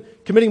men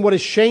committing what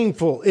is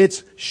shameful.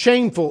 It's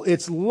shameful.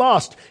 It's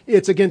lust.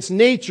 It's against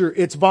nature.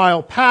 It's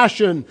vile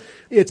passion.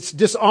 It's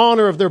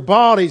dishonor of their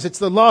bodies. It's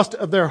the lust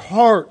of their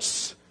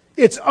hearts.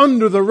 It's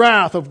under the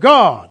wrath of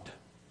God.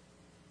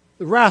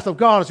 The wrath of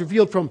God is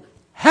revealed from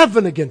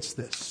heaven against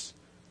this.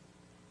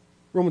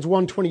 Romans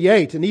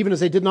 1:28, and even as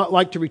they did not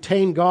like to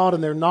retain God in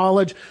their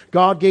knowledge,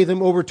 God gave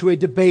them over to a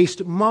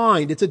debased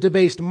mind. It's a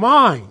debased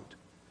mind.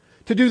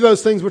 To do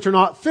those things which are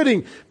not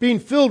fitting, being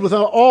filled with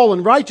all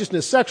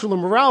unrighteousness, sexual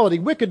immorality,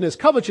 wickedness,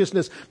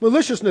 covetousness,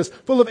 maliciousness,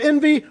 full of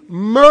envy,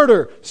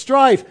 murder,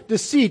 strife,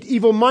 deceit,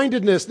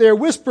 evil-mindedness. They are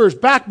whisperers,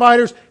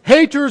 backbiters,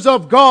 haters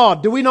of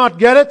God. Do we not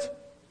get it?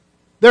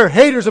 They're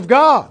haters of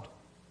God.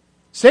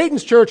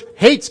 Satan's church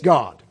hates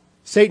God.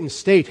 Satan's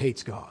state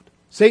hates God.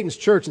 Satan's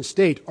church and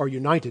state are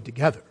united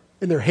together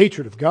in their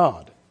hatred of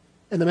God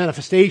and the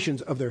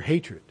manifestations of their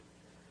hatred.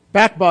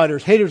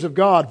 Backbiters, haters of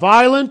God,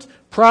 violent,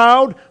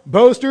 proud,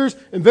 boasters,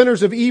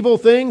 inventors of evil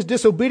things,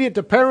 disobedient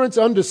to parents,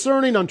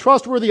 undiscerning,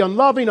 untrustworthy,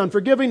 unloving,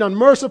 unforgiving,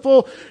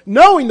 unmerciful,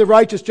 knowing the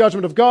righteous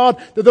judgment of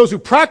God, that those who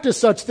practice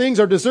such things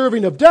are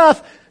deserving of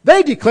death,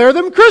 they declare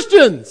them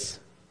Christians.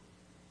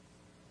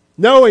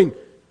 Knowing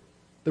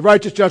the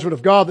righteous judgment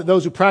of God, that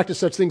those who practice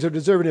such things are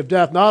deserving of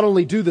death, not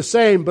only do the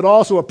same, but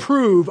also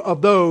approve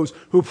of those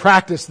who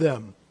practice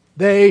them.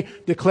 They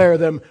declare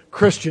them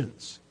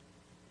Christians.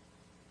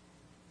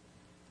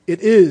 It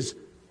is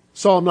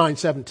Psalm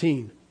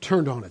 9:17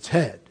 turned on its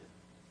head.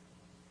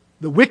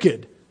 The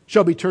wicked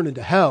shall be turned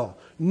into hell.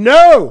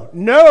 No,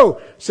 no,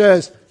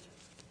 says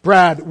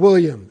Brad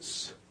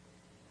Williams.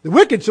 The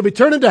wicked shall be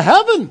turned into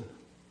heaven.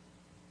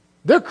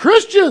 They're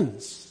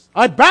Christians.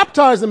 I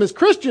baptize them as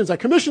Christians. I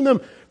commission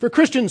them for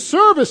Christian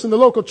service in the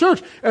local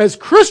church as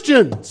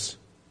Christians.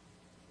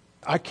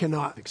 I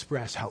cannot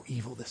express how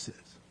evil this is.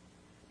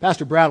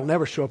 Pastor Brad will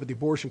never show up at the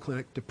abortion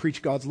clinic to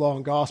preach God's law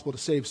and gospel to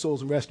save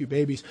souls and rescue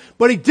babies.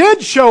 But he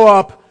did show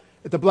up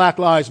at the Black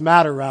Lives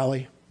Matter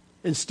rally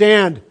and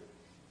stand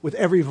with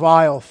every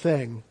vile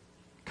thing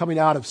coming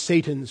out of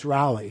Satan's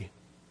rally.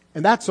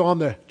 And that's on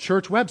the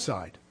church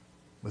website,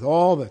 with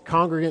all the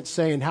congregants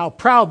saying how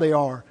proud they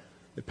are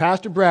that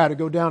Pastor Brad would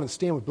go down and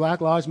stand with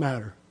Black Lives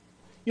Matter.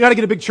 You know how to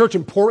get a big church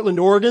in Portland,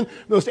 Oregon,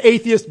 the most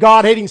atheist,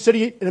 God-hating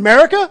city in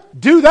America?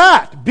 Do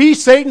that. Be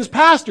Satan's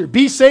pastor.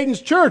 Be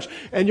Satan's church,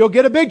 and you'll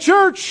get a big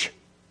church.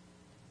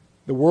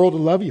 The world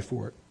will love you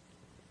for it.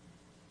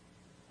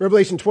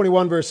 Revelation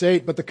 21, verse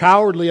 8, but the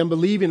cowardly,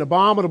 unbelieving,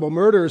 abominable,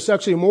 murderers,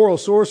 sexually immoral,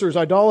 sorcerers,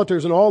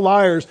 idolaters, and all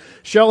liars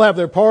shall have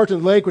their part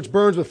in the lake which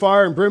burns with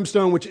fire and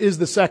brimstone, which is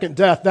the second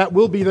death. That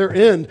will be their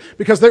end,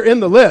 because they're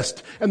in the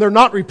list, and they're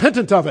not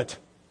repentant of it.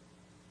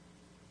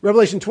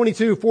 Revelation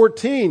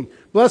 22:14,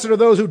 blessed are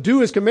those who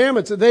do his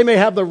commandments, that they may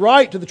have the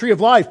right to the tree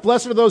of life.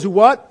 Blessed are those who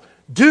what?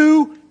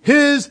 Do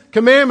his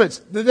commandments,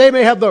 that they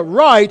may have the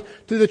right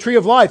to the tree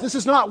of life. This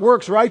is not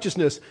works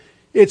righteousness.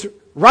 It's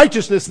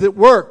righteousness that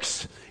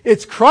works.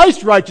 It's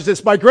Christ's righteousness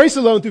by grace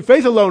alone, through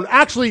faith alone,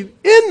 actually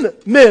in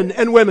men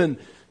and women,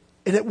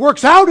 and it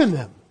works out in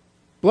them.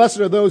 Blessed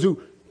are those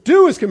who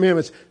do his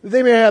commandments, that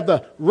they may have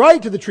the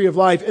right to the tree of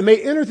life and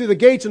may enter through the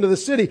gates into the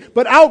city.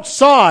 But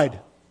outside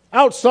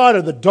are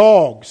the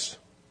dogs,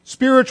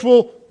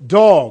 spiritual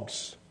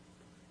dogs.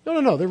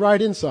 No, they're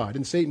right inside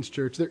in Satan's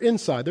church. They're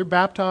inside. They're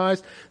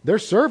baptized. They're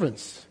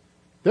servants.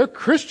 They're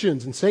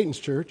Christians in Satan's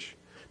church.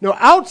 No,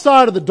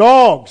 outside of the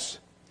dogs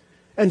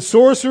and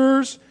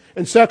sorcerers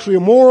and sexually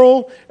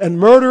immoral and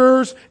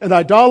murderers and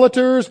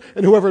idolaters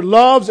and whoever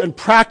loves and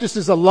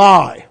practices a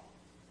lie.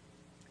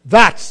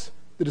 That's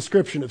the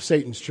description of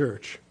Satan's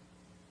church.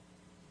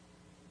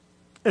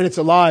 And it's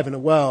alive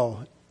and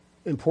well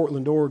in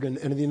Portland, Oregon,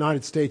 and in the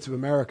United States of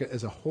America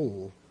as a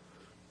whole.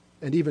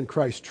 And even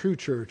Christ's true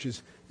church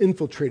is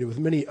infiltrated with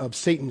many of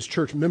Satan's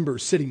church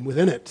members sitting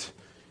within it.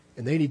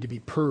 And they need to be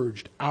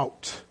purged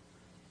out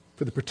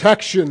for the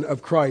protection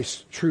of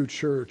Christ's true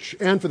church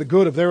and for the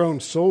good of their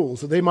own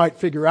souls, that they might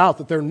figure out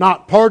that they're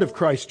not part of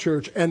Christ's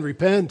church and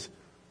repent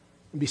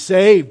and be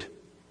saved.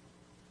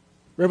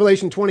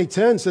 Revelation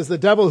 20:10 says the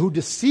devil who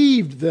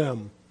deceived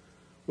them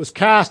was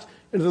cast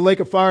into the lake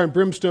of fire and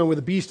brimstone where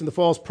the beast and the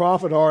false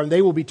prophet are, and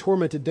they will be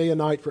tormented day and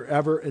night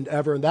forever and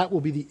ever. And that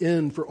will be the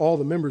end for all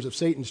the members of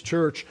Satan's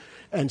church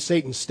and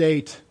Satan's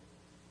state.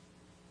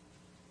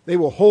 They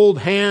will hold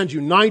hands,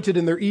 united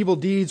in their evil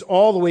deeds,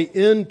 all the way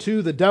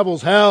into the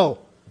devil's hell.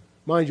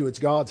 Mind you, it's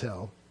God's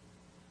hell.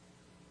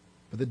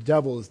 But the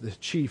devil is the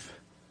chief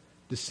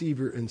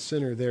deceiver and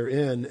sinner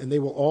therein, and they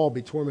will all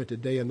be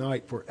tormented day and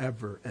night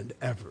forever and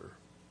ever.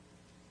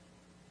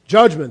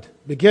 Judgment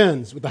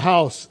begins with the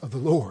house of the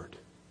Lord.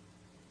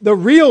 The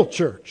real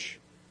church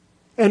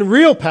and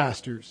real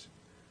pastors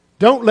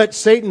don't let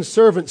Satan's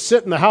servants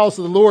sit in the house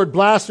of the Lord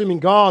blaspheming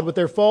God with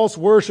their false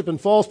worship and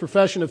false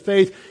profession of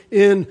faith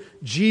in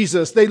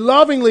Jesus. They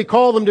lovingly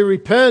call them to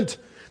repent.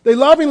 They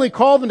lovingly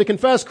call them to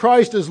confess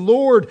Christ as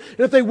Lord. And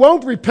if they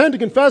won't repent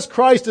and confess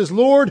Christ as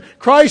Lord,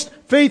 Christ's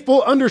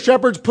faithful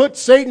under-shepherds put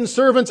Satan's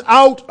servants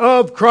out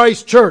of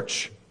Christ's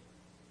church.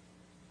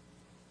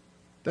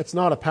 That's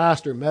not a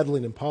pastor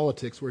meddling in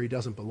politics where he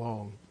doesn't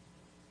belong.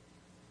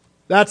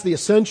 That's the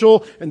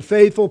essential and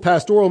faithful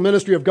pastoral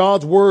ministry of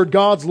God's Word,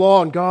 God's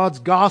law, and God's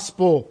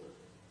gospel.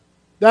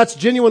 That's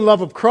genuine love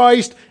of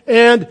Christ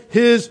and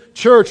His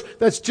church.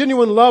 That's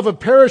genuine love of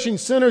perishing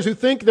sinners who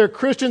think they're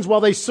Christians while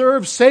they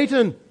serve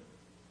Satan.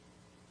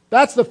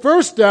 That's the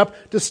first step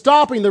to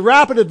stopping the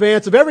rapid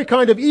advance of every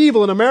kind of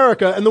evil in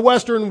America and the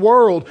Western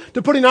world,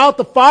 to putting out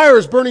the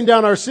fires burning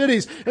down our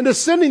cities, and to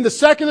sending the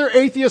secular,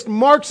 atheist,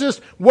 Marxist,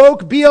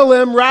 woke,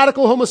 BLM,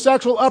 radical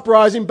homosexual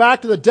uprising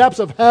back to the depths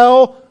of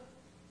hell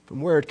from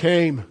where it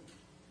came.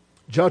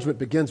 Judgment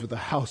begins with the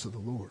house of the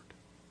Lord.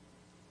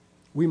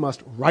 We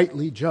must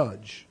rightly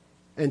judge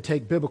and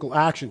take biblical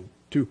action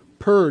to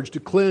purge,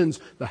 to cleanse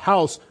the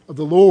house of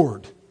the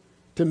Lord,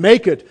 to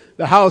make it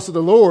the house of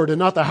the Lord and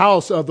not the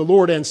house of the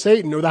Lord and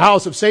Satan, or the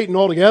house of Satan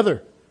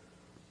altogether.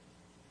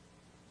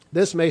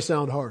 This may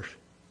sound harsh,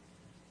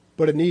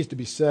 but it needs to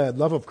be said.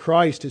 Love of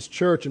Christ, His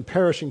church, and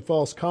perishing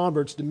false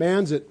converts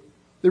demands it.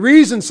 The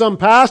reason some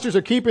pastors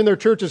are keeping their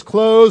churches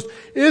closed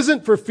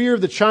isn't for fear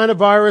of the China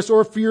virus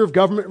or fear of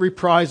government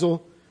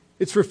reprisal.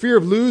 It's for fear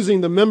of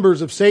losing the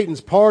members of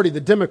Satan's party, the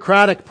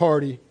Democratic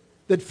Party,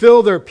 that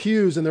fill their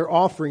pews and their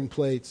offering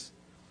plates.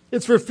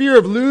 It's for fear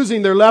of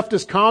losing their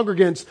leftist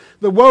congregants,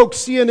 the woke,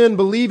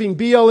 CNN-believing,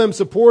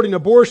 BLM-supporting,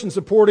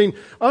 abortion-supporting,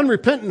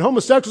 unrepentant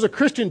homosexuals, a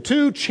Christian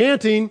too,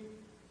 chanting,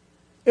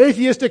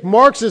 Atheistic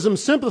Marxism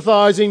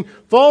sympathizing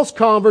false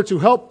converts who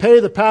help pay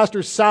the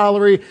pastor's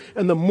salary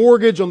and the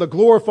mortgage on the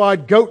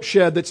glorified goat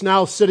shed that's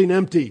now sitting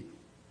empty.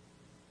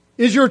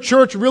 Is your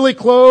church really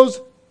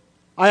closed?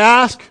 I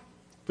ask,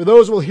 for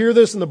those who will hear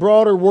this in the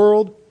broader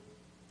world.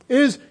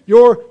 Is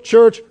your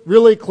church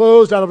really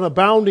closed out of an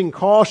abounding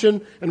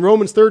caution and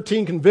Romans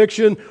 13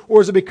 conviction,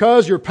 or is it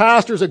because your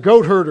pastor is a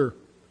goat herder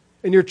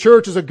and your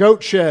church is a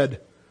goat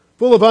shed,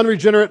 full of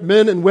unregenerate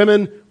men and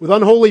women with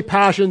unholy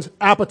passions,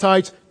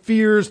 appetites,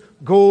 fears,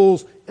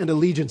 goals, and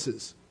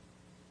allegiances?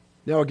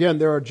 Now again,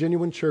 there are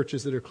genuine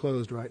churches that are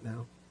closed right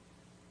now,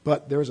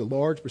 but there's a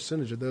large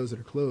percentage of those that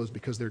are closed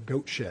because they're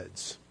goat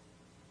sheds.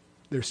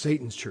 They're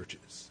Satan's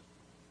churches.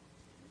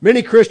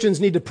 Many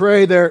Christians need to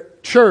pray their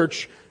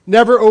church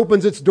never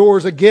opens its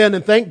doors again,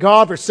 and thank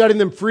God for setting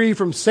them free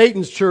from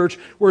Satan's church,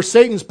 where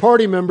Satan's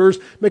party members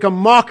make a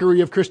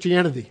mockery of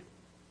Christianity.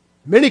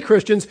 Many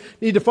Christians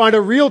need to find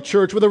a real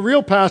church with a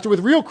real pastor, with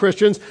real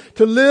Christians,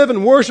 to live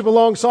and worship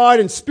alongside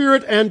in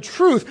spirit and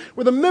truth,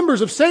 where the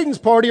members of Satan's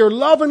party are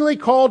lovingly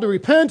called to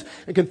repent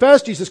and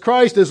confess Jesus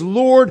Christ as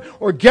Lord,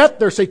 or get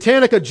their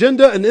satanic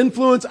agenda and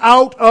influence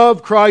out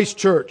of Christ's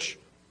church.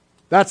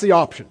 That's the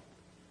option.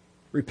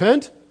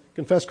 Repent,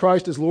 confess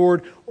Christ as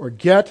Lord, or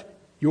get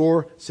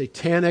your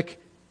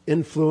satanic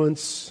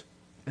influence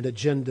and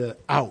agenda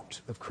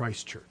out of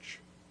Christ's church.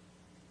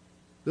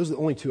 Those are the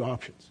only two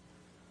options.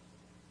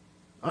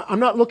 I'm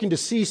not looking to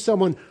see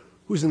someone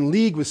who's in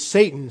league with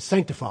Satan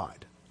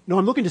sanctified. No,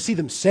 I'm looking to see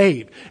them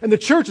saved. And the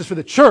church is for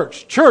the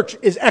church. Church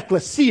is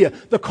ecclesia,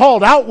 the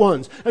called out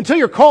ones. Until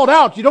you're called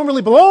out, you don't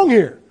really belong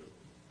here.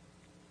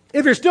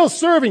 If you're still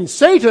serving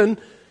Satan,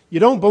 you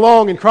don't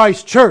belong in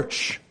Christ's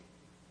church.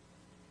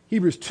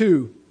 Hebrews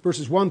 2,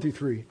 verses 1 through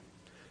 3.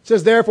 It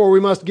says, therefore,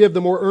 we must give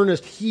the more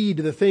earnest heed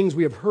to the things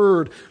we have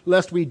heard,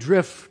 lest we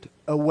drift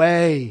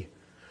away.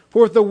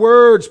 For if the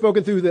word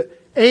spoken through the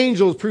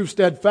angels proved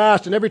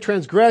steadfast, and every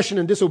transgression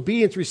and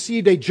disobedience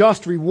received a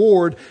just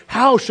reward,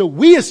 how shall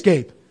we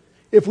escape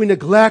if we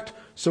neglect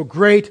so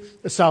great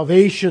a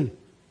salvation,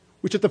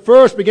 which at the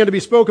first began to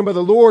be spoken by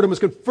the Lord and was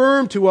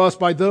confirmed to us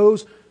by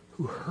those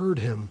who heard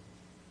him?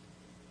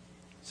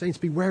 Saints,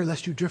 beware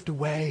lest you drift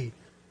away.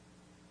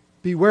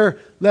 Beware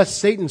lest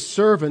Satan's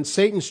servants,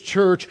 Satan's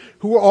church,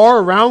 who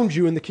are around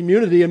you in the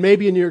community and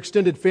maybe in your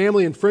extended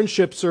family and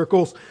friendship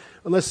circles,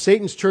 unless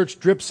Satan's church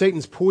drips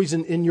Satan's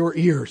poison in your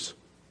ears.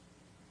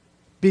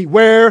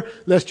 Beware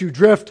lest you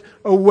drift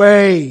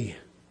away.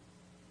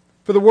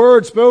 For the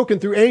word spoken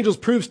through angels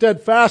proved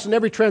steadfast, and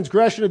every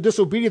transgression and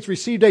disobedience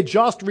received a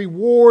just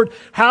reward.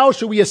 How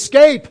shall we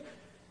escape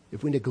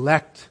if we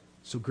neglect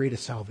so great a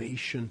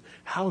salvation?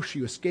 How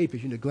shall you escape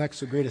if you neglect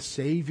so great a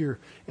Savior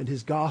and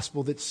His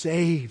gospel that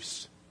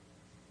saves?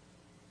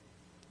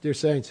 Dear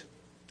saints,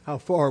 how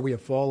far we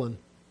have fallen.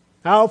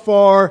 How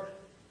far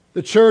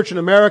the church in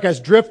America has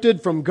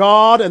drifted from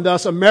God, and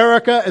thus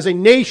America as a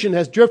nation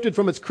has drifted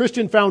from its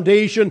Christian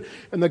foundation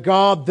and the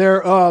God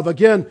thereof.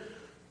 Again,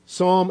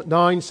 Psalm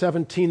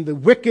 9:17, the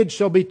wicked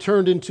shall be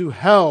turned into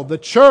hell. The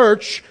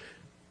church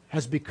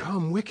has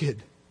become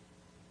wicked.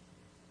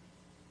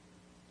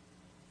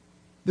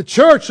 The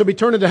church shall be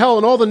turned into hell,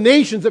 and all the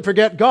nations that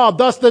forget God.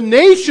 Thus the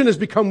nation has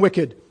become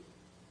wicked.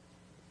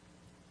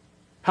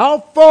 How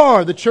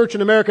far the church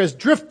in America has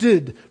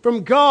drifted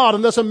from God,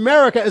 and thus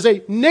America as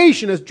a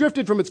nation has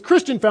drifted from its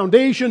Christian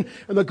foundation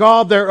and the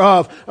God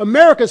thereof.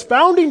 America's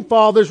founding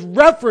fathers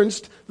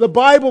referenced the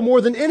Bible more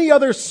than any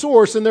other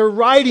source in their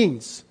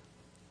writings.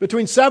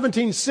 Between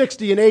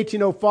 1760 and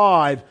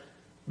 1805,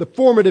 the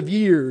formative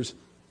years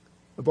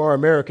of our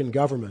American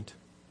government.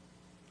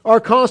 Our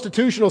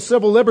constitutional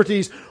civil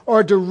liberties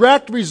are a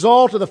direct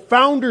result of the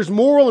founders'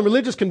 moral and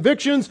religious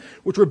convictions,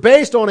 which were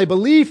based on a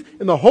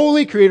belief in the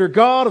holy Creator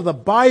God of the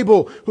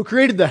Bible, who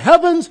created the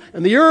heavens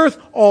and the earth,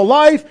 all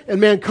life, and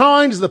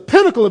mankind as the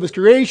pinnacle of His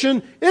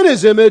creation in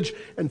His image,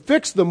 and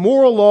fixed the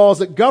moral laws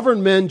that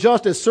govern men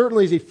just as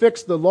certainly as He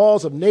fixed the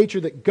laws of nature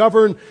that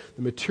govern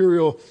the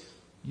material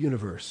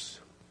universe.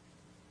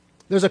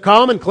 There's a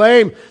common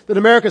claim that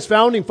America's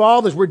founding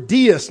fathers were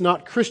deists,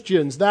 not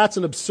Christians. That's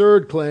an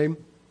absurd claim,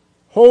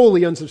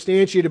 wholly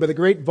unsubstantiated by the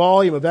great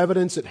volume of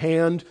evidence at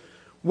hand.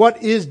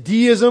 What is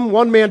deism?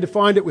 One man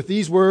defined it with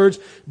these words: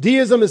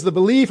 deism is the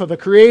belief of a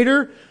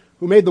creator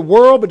who made the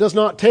world but does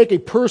not take a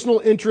personal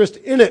interest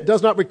in it,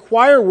 does not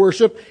require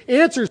worship,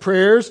 answers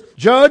prayers,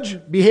 judge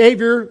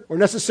behavior, or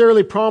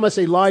necessarily promise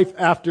a life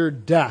after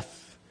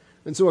death.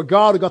 And so a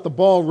God who got the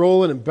ball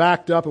rolling and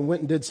backed up and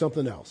went and did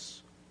something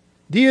else.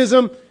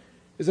 Deism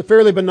is a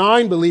fairly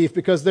benign belief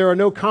because there are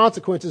no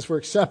consequences for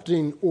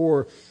accepting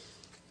or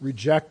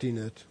rejecting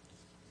it.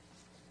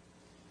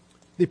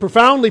 The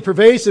profoundly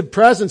pervasive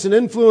presence and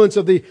influence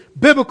of the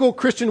biblical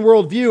Christian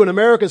worldview in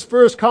America's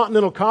First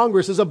Continental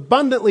Congress is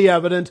abundantly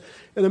evident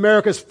in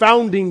America's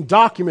founding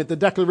document, the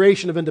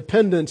Declaration of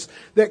Independence,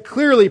 that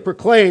clearly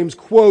proclaims,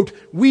 quote,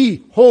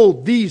 "We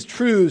hold these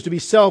truths to be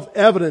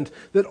self-evident,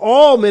 that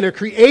all men are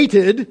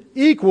created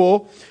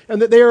equal,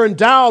 and that they are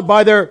endowed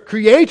by their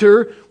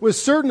Creator with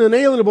certain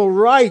inalienable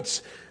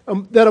rights,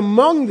 that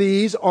among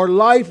these are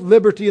life,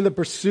 liberty, and the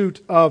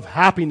pursuit of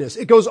happiness.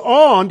 It goes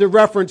on to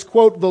reference,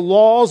 quote, the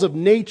laws of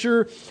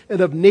nature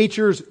and of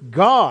nature's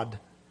God,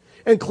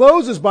 and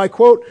closes by,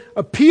 quote,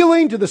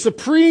 appealing to the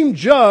supreme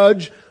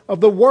judge of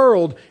the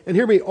world. And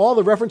hear me, all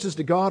the references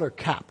to God are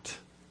capped.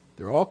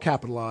 They're all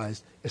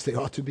capitalized, as they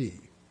ought to be.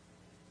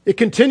 It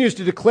continues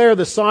to declare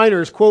the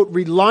signers, quote,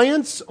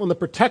 reliance on the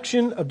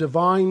protection of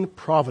divine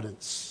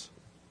providence.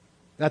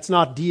 That's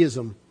not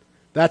deism.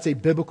 That's a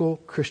biblical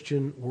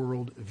Christian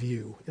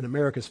worldview in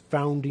America's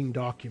founding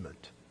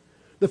document.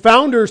 The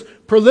founders'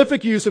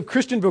 prolific use of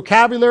Christian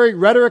vocabulary,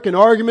 rhetoric, and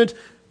argument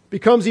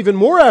becomes even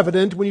more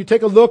evident when you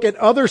take a look at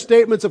other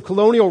statements of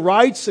colonial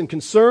rights and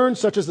concerns,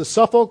 such as the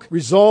Suffolk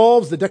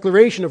Resolves, the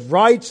Declaration of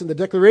Rights, and the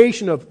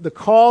Declaration of the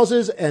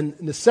Causes and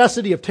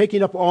Necessity of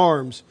Taking Up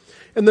Arms,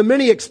 and the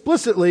many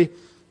explicitly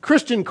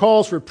Christian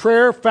calls for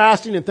prayer,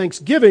 fasting, and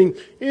thanksgiving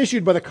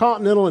issued by the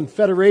Continental and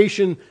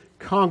Federation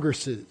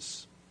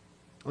Congresses.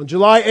 On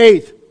July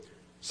 8th,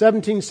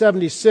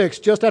 1776,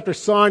 just after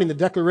signing the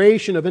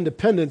Declaration of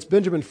Independence,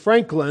 Benjamin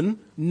Franklin,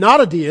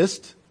 not a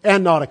deist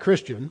and not a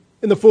Christian,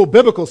 in the full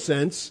biblical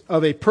sense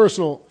of a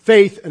personal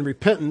faith and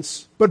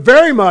repentance, but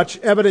very much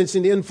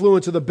evidencing the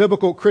influence of the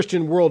biblical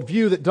Christian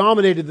worldview that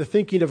dominated the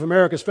thinking of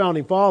America's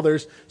founding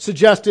fathers,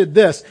 suggested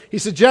this. He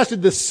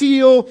suggested the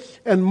seal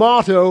and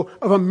motto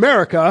of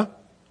America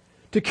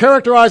to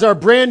characterize our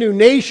brand new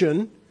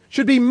nation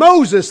should be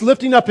Moses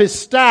lifting up his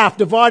staff,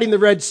 dividing the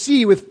Red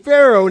Sea, with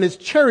Pharaoh and his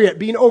chariot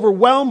being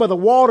overwhelmed by the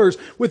waters,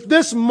 with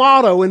this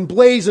motto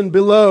emblazoned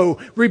below: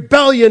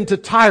 rebellion to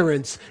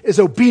tyrants is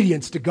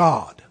obedience to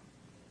God.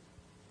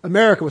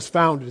 America was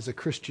founded as a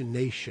Christian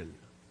nation.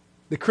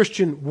 The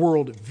Christian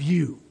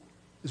worldview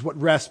is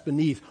what rests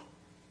beneath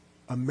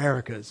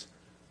America's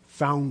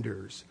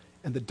founders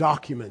and the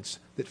documents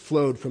that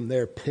flowed from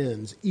their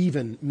pens,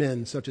 even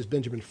men such as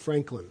Benjamin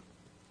Franklin.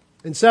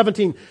 In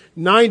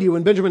 1790,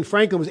 when Benjamin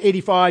Franklin was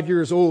 85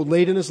 years old,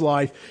 late in his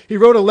life, he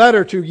wrote a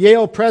letter to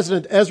Yale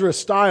President Ezra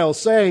Stiles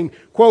saying,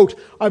 quote,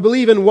 I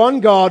believe in one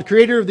God,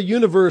 creator of the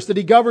universe, that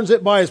he governs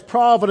it by his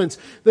providence,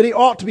 that he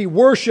ought to be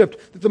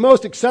worshipped, that the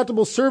most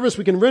acceptable service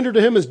we can render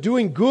to him is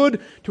doing good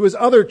to his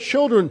other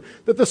children,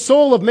 that the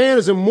soul of man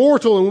is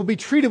immortal and will be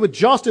treated with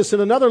justice in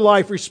another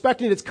life,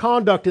 respecting its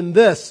conduct in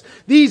this.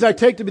 These I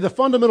take to be the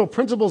fundamental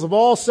principles of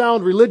all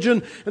sound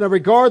religion, and I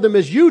regard them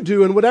as you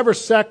do in whatever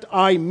sect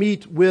I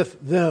meet with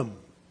them.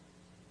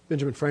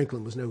 Benjamin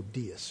Franklin was no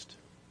deist.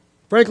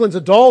 Franklin's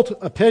adult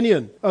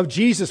opinion of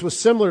Jesus was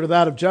similar to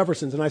that of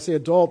Jefferson's, and I say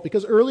adult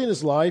because early in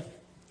his life,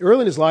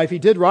 he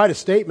did write a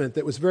statement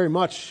that was very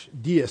much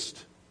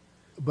deist,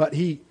 but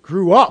he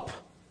grew up.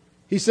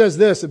 He says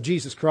this of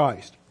Jesus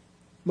Christ,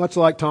 much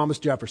like Thomas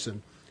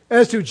Jefferson.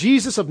 As to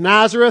Jesus of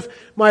Nazareth,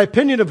 my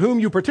opinion of whom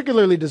you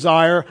particularly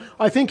desire,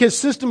 I think his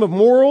system of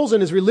morals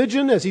and his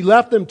religion, as he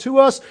left them to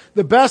us,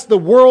 the best the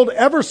world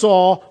ever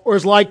saw or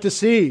is like to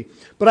see.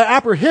 But I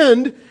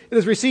apprehend it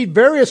has received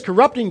various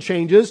corrupting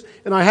changes,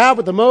 and I have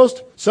at the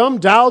most some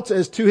doubts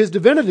as to his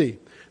divinity.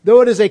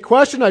 Though it is a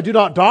question I do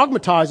not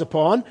dogmatize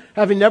upon,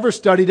 having never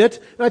studied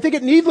it, and I think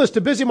it needless to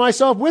busy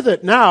myself with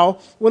it now,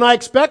 when I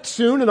expect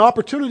soon an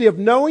opportunity of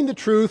knowing the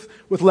truth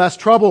with less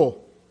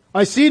trouble.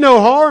 I see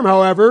no harm,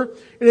 however,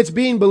 in its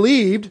being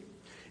believed,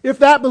 if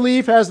that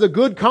belief has the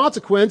good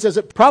consequence, as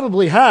it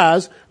probably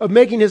has, of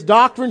making his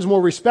doctrines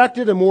more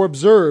respected and more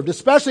observed,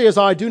 especially as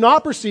I do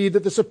not perceive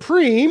that the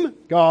supreme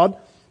God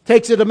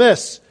takes it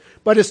amiss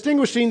by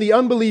distinguishing the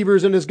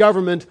unbelievers in his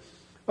government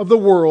of the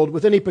world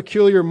with any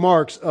peculiar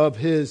marks of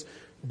his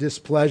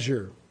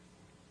displeasure.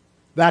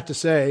 That to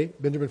say,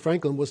 Benjamin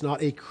Franklin was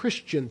not a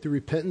Christian through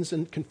repentance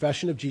and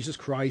confession of Jesus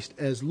Christ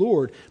as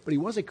Lord, but he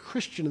was a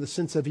Christian in the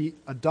sense of he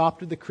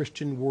adopted the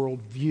Christian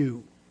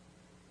worldview.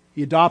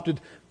 He adopted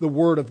the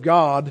Word of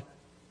God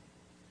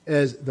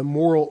as the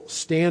moral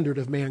standard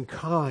of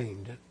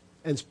mankind,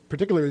 and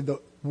particularly the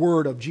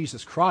Word of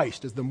Jesus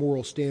Christ as the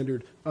moral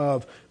standard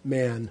of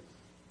mankind.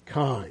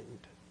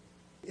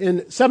 In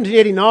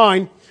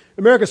 1789,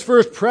 America's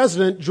first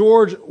president,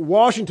 George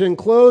Washington,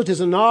 closed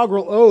his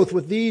inaugural oath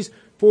with these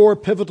four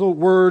pivotal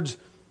words: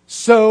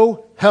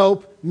 "So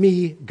help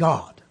me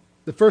God."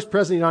 The first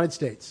president of the United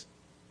States,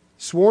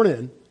 sworn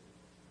in,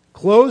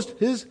 closed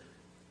his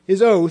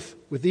oath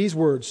with these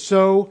words: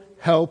 "So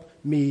help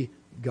me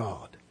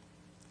God."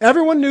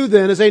 Everyone knew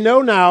then, as they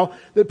know now,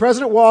 that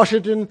President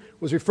Washington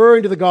was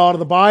referring to the God of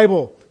the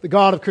Bible, the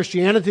God of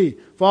Christianity,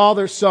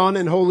 Father, Son,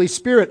 and Holy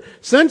Spirit.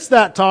 Since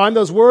that time,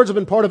 those words have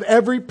been part of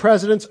every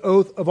president's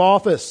oath of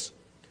office.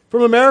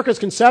 From America's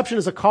conception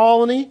as a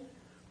colony,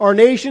 our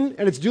nation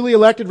and its duly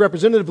elected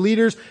representative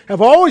leaders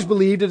have always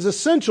believed it is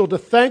essential to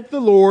thank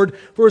the Lord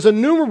for his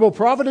innumerable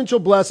providential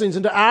blessings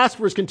and to ask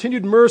for his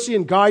continued mercy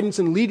and guidance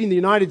in leading the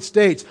United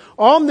States.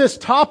 On this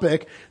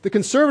topic, the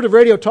conservative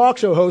radio talk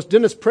show host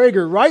Dennis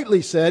Prager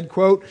rightly said,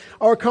 quote,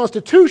 "Our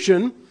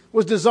Constitution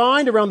was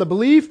designed around the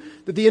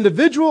belief that the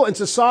individual and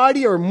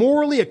society are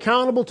morally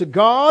accountable to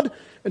God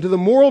and to the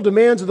moral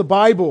demands of the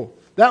Bible.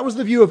 That was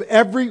the view of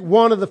every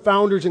one of the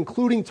founders,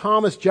 including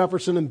Thomas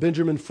Jefferson and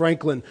Benjamin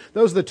Franklin."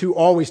 Those are the two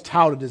always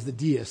touted as the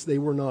deists. They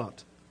were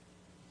not.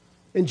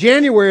 In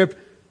January of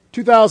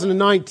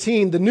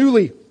 2019, the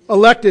newly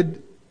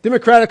elected,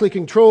 democratically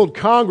controlled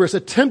Congress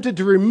attempted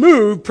to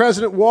remove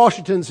President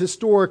Washington's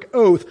historic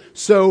oath,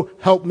 "So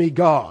help me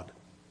God,"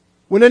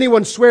 when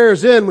anyone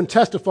swears in when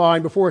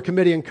testifying before a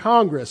committee in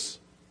Congress.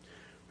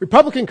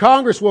 Republican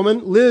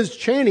Congresswoman Liz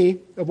Cheney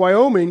of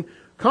Wyoming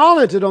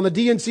commented on the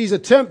DNC's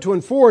attempt to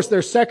enforce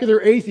their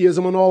secular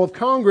atheism on all of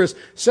Congress,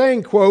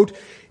 saying, quote,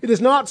 "It is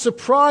not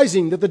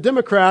surprising that the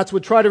Democrats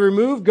would try to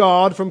remove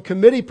God from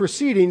committee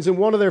proceedings in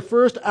one of their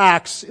first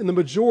acts in the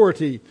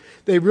majority.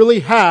 They really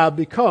have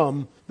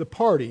become the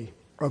party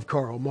of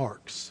Karl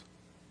Marx."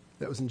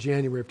 That was in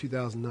January of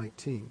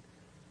 2019.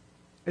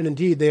 And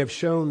indeed, they have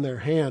shown their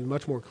hand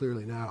much more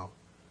clearly now.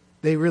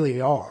 They really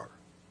are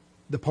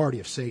the party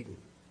of Satan,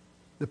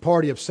 the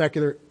party of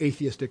secular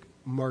atheistic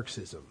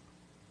Marxism.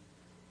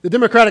 The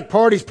Democratic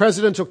Party's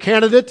presidential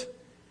candidate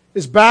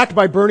is backed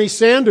by Bernie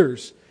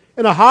Sanders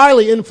and a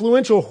highly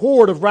influential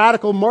horde of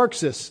radical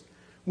Marxists.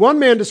 One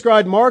man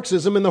described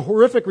Marxism and the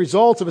horrific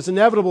results of its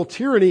inevitable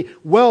tyranny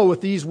well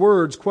with these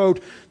words, quote,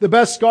 "The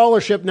best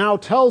scholarship now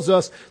tells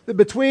us that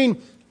between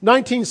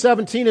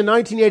 1917 and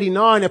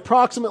 1989,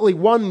 approximately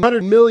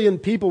 100 million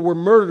people were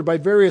murdered by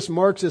various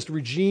Marxist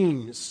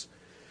regimes.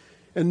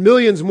 And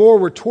millions more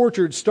were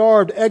tortured,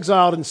 starved,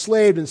 exiled,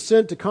 enslaved, and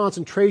sent to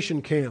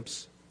concentration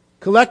camps.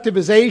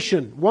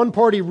 Collectivization,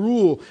 one-party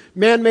rule,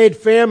 man-made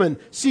famine,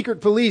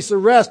 secret police,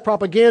 arrest,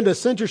 propaganda,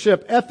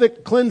 censorship,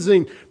 ethnic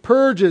cleansing,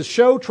 purges,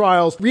 show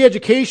trials,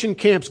 re-education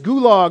camps,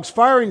 gulags,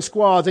 firing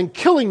squads, and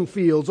killing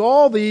fields,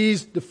 all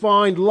these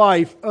defined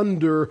life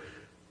under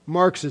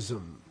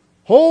Marxism.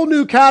 Whole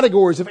new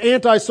categories of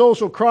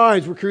antisocial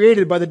crimes were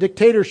created by the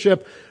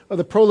dictatorship of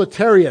the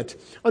proletariat.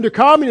 Under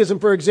communism,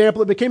 for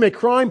example, it became a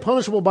crime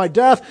punishable by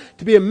death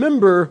to be a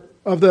member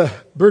of the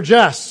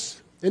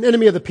burgess, an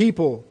enemy of the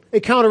people, a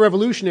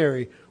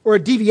counter-revolutionary, or a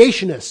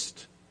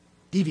deviationist.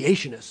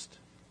 Deviationist.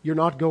 You're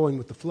not going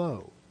with the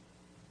flow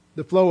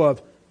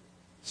of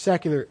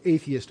secular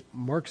atheist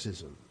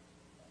Marxism.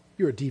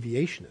 You're a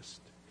deviationist.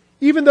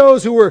 Even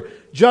those who were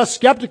just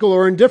skeptical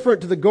or indifferent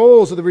to the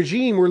goals of the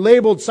regime were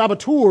labeled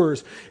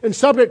saboteurs and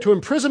subject to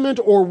imprisonment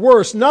or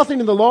worse. Nothing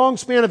in the long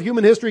span of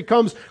human history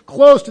comes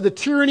close to the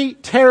tyranny,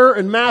 terror,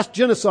 and mass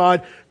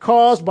genocide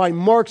caused by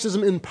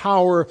Marxism in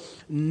power.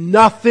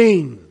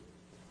 Nothing.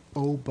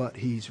 Oh, but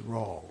he's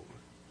wrong.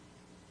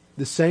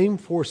 The same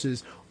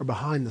forces are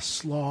behind the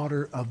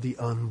slaughter of the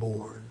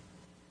unborn.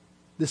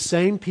 The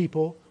same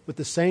people with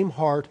the same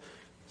heart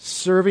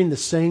serving the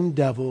same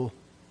devil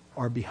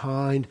are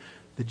behind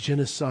the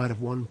genocide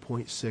of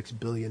 1.6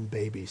 billion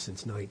babies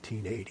since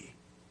 1980.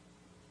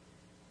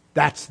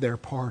 That's their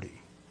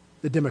party,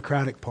 the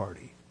Democratic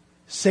Party,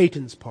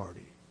 Satan's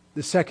party,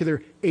 the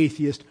secular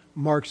atheist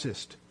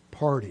Marxist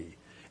party.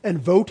 And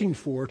voting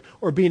for it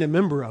or being a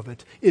member of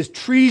it is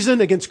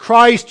treason against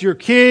Christ, your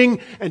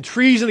King, and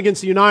treason against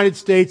the United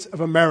States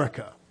of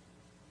America.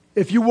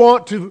 If you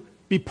want to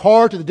be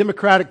part of the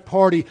Democratic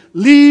Party,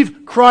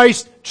 leave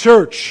Christ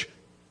Church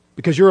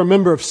because you're a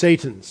member of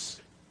Satan's.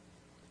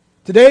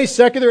 Today's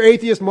secular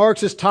atheist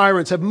Marxist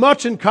tyrants have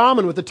much in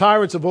common with the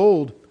tyrants of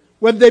old,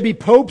 whether they be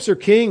popes or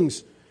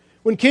kings.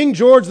 When King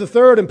George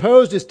III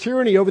imposed his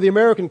tyranny over the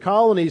American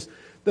colonies,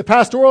 the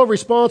pastoral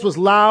response was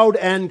loud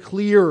and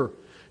clear.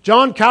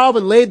 John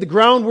Calvin laid the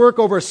groundwork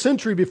over a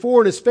century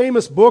before in his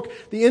famous book,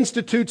 The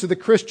Institutes of the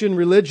Christian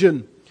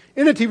Religion.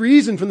 In it, he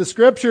reasoned from the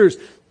Scriptures,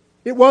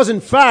 it was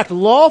in fact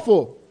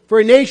lawful for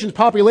a nation's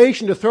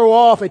population to throw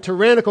off a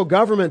tyrannical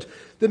government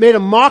that made a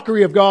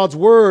mockery of God's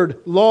word,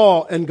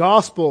 law, and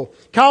gospel.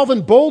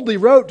 Calvin boldly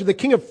wrote to the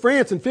King of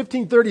France in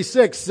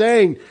 1536,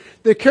 saying,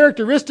 "The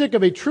characteristic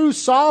of a true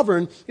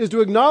sovereign is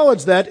to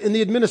acknowledge that in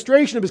the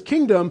administration of his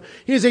kingdom,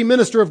 he is a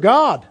minister of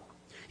God.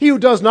 He who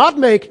does not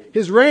make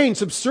his reign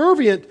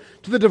subservient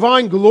to the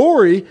divine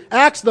glory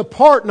acts the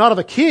part not of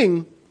a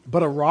king,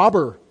 but a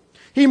robber.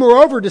 He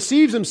moreover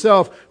deceives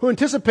himself who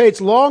anticipates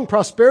long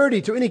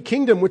prosperity to any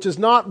kingdom which is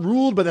not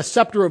ruled by the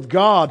scepter of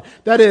God,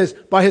 that is,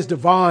 by his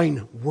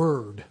divine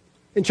word."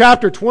 In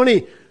chapter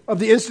 20 of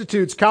the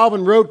Institutes,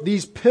 Calvin wrote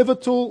these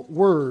pivotal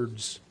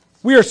words,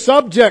 "We are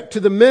subject to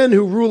the men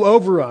who rule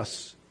over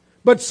us,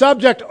 but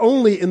subject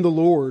only in the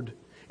Lord.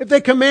 If they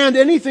command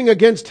anything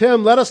against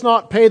him, let us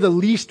not pay the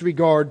least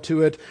regard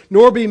to it,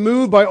 nor be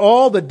moved by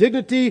all the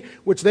dignity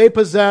which they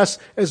possess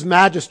as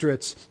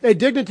magistrates, a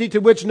dignity to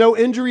which no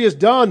injury is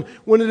done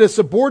when it is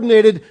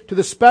subordinated to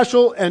the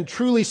special and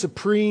truly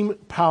supreme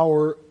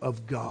power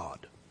of God."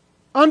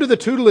 Under the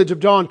tutelage of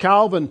John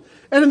Calvin,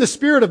 and in the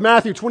spirit of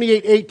Matthew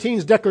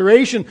 28:18's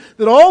declaration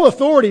that all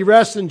authority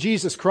rests in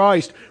Jesus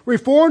Christ,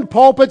 Reformed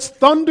pulpits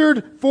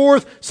thundered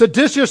forth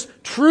seditious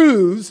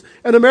truths,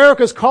 and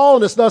America's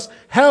colonists thus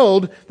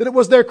held that it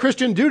was their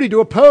Christian duty to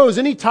oppose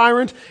any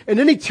tyrant and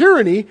any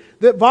tyranny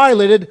that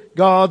violated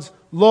God's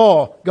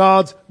law,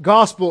 God's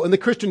gospel, and the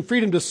Christian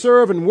freedom to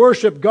serve and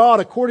worship God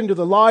according to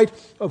the light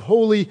of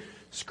Holy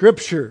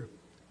Scripture.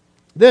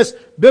 This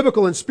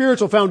biblical and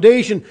spiritual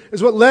foundation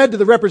is what led to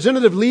the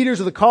representative leaders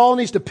of the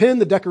colonies to pen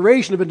the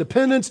Declaration of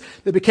Independence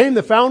that became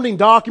the founding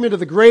document of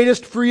the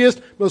greatest, freest,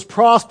 most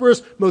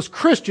prosperous, most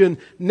Christian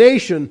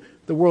nation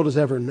the world has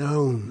ever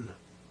known.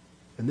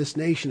 And this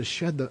nation has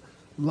shed the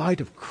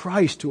light of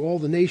Christ to all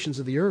the nations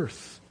of the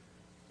earth.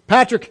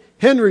 Patrick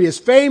Henry is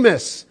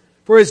famous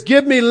for his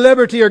 "Give me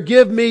liberty or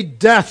give me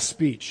death"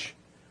 speech,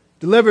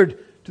 delivered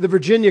to the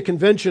Virginia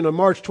Convention on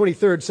March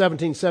 23,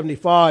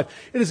 1775.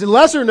 It is a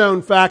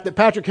lesser-known fact that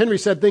Patrick Henry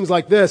said things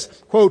like this,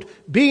 quote,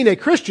 "Being a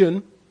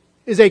Christian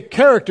is a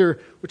character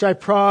which I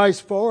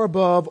prize far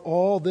above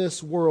all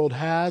this world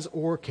has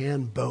or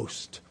can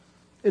boast."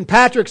 In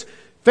Patrick's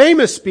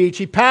famous speech,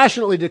 he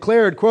passionately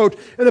declared, quote,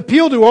 "An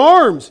appeal to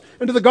arms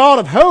and to the God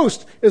of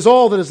hosts is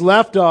all that is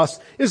left us.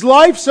 Is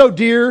life so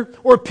dear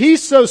or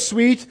peace so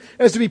sweet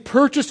as to be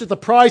purchased at the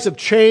price of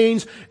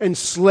chains and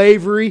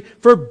slavery?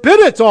 Forbid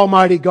it,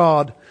 Almighty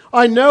God.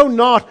 I know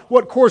not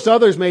what course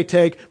others may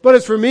take, but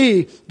as for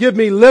me, give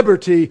me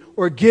liberty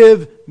or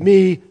give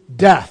me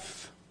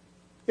death."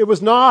 It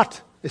was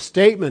not a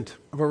statement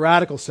of a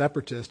radical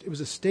separatist. It was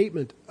a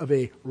statement of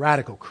a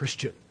radical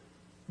Christian,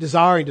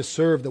 desiring to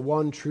serve the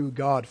one true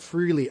God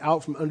freely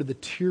out from under the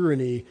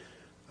tyranny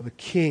of a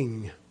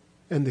king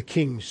and the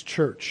king's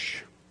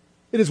church.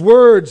 It is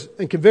words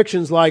and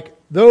convictions like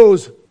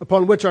those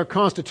upon which our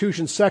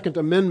Constitution's Second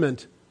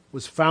Amendment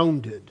was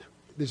founded.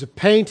 There's a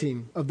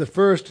painting of the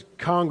first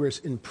Congress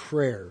in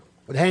prayer.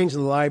 It hangs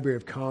in the Library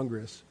of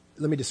Congress.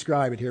 Let me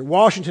describe it here.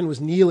 Washington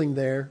was kneeling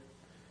there,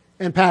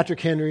 and Patrick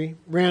Henry,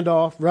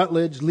 Randolph,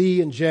 Rutledge,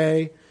 Lee, and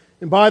Jay.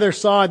 And by their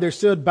side there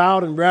stood,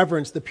 bowed in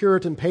reverence, the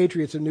Puritan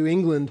patriots of New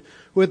England,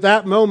 who at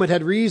that moment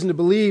had reason to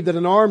believe that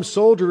an armed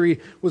soldiery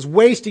was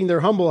wasting their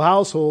humble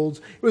households.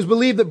 It was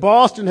believed that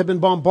Boston had been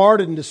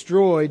bombarded and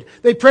destroyed.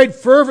 They prayed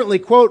fervently,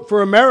 quote,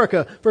 for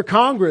America, for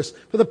Congress,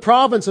 for the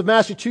province of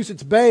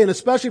Massachusetts Bay, and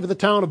especially for the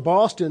town of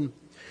Boston.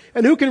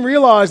 And who can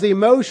realize the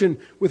emotion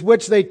with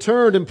which they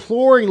turned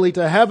imploringly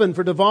to heaven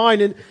for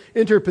divine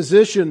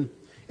interposition?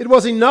 It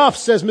was enough,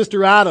 says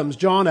Mr. Adams,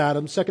 John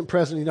Adams, second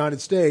President of the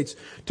United States,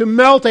 to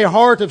melt a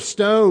heart of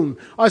stone.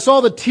 I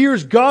saw the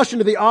tears gush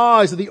into the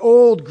eyes of the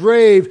old,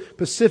 grave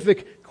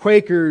Pacific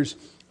Quakers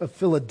of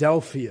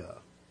Philadelphia.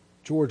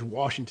 George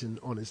Washington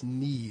on his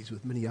knees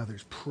with many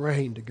others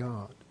praying to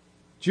God.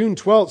 June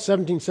 12,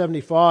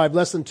 1775,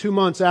 less than 2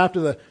 months after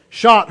the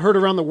shot heard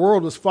around the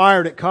world was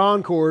fired at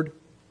Concord,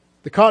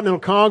 the Continental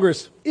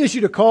Congress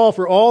issued a call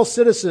for all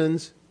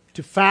citizens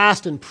to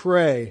fast and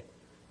pray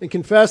and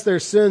confess their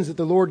sins that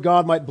the Lord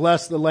God might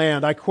bless the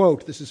land. I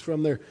quote, this is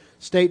from their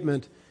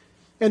statement,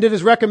 "And it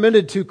is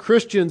recommended to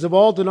Christians of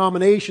all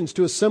denominations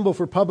to assemble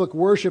for public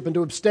worship and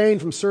to abstain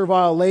from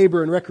servile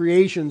labor and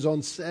recreations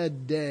on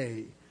said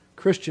day."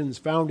 Christians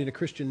founding a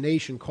Christian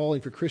nation calling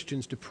for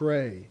Christians to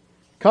pray.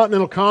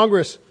 Continental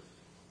Congress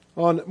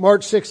on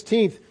March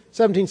 16th,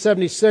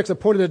 1776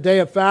 appointed a day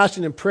of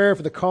fasting and prayer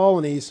for the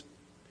colonies.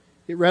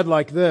 It read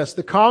like this: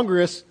 "The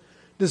Congress,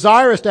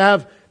 desirous to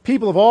have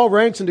people of all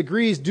ranks and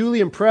degrees duly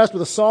impressed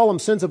with a solemn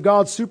sense of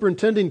God's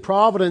superintending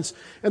providence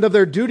and of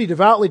their duty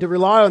devoutly to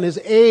rely on His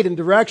aid and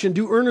direction,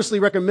 do earnestly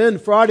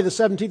recommend Friday the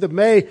 17th of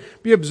May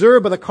be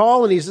observed by the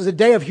colonies as a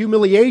day of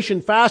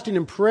humiliation, fasting,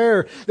 and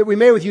prayer, that we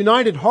may with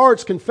united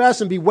hearts confess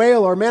and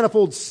bewail our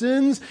manifold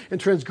sins and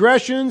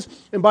transgressions,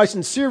 and by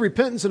sincere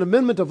repentance and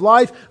amendment of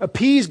life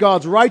appease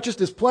God's righteous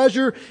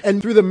displeasure,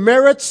 and through the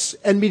merits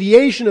and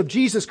mediation of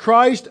Jesus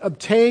Christ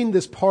obtain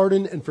this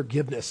pardon and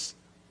forgiveness."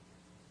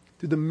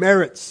 Through the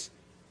merits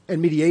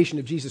and mediation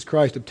of Jesus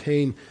Christ,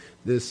 obtain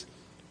this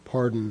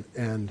pardon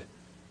and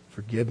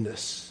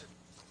forgiveness.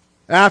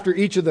 After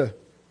each of the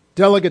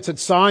delegates had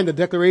signed the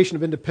Declaration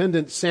of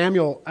Independence,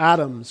 Samuel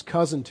Adams,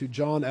 cousin to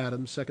John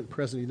Adams, second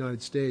President of the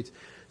United States,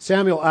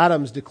 Samuel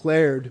Adams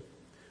declared,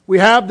 "We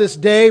have this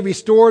day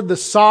restored the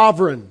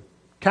sovereign,"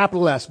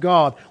 capital S,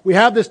 God. "We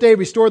have this day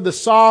restored the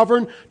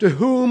sovereign to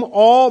whom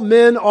all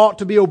men ought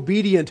to be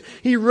obedient.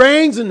 He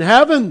reigns in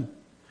heaven.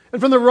 And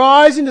from the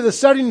rising to the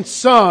setting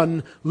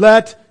sun,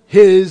 let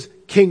His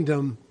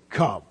kingdom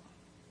come."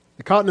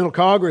 The Continental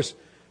Congress,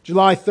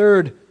 July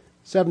 3rd,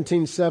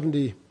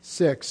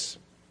 1776,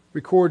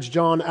 records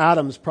John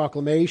Adams'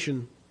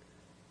 proclamation.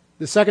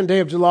 The second day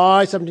of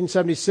July,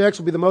 1776,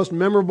 will be the most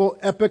memorable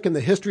epoch in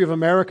the history of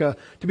America,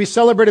 to be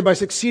celebrated by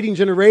succeeding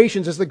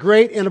generations as the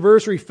great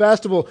anniversary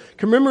festival,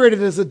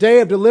 commemorated as the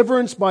day of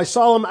deliverance by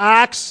solemn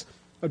acts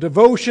of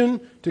devotion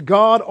to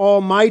God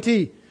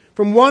Almighty,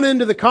 from one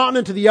end of the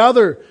continent to the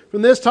other,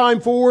 from this time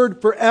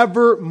forward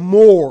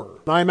forevermore.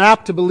 I am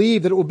apt to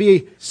believe that it will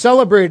be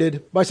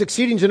celebrated by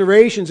succeeding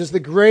generations as the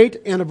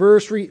great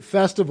anniversary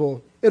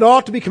festival. It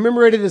ought to be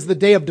commemorated as the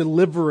day of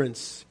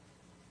deliverance.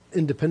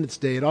 Independence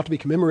Day, it ought to be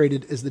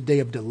commemorated as the day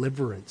of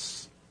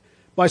deliverance.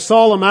 By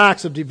solemn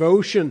acts of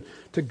devotion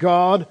to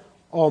God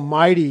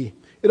Almighty.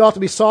 It ought to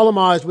be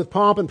solemnized with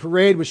pomp and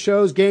parade, with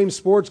shows, games,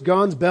 sports,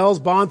 guns, bells,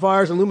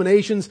 bonfires,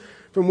 illuminations,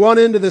 from one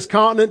end of this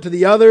continent to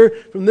the other,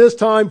 from this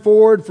time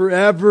forward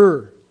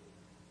forever.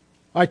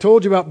 I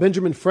told you about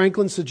Benjamin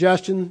Franklin's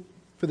suggestion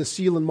for the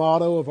seal and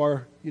motto of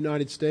our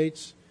United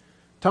States.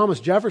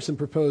 Thomas Jefferson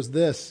proposed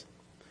this: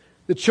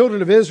 the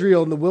children of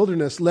Israel in the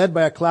wilderness led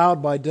by a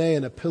cloud by day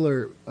and a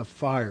pillar of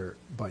fire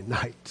by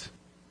night.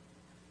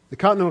 The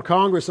Continental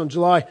Congress on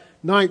July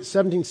 9,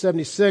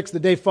 1776, the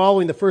day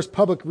following the first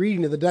public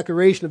reading of the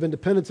Declaration of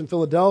Independence in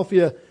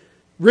Philadelphia,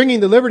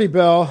 ringing the Liberty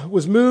Bell,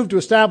 was moved to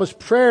establish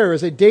prayer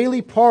as a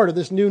daily part of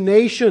this new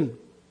nation,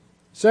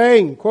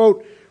 saying,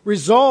 quote,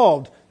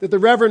 resolved that the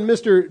Reverend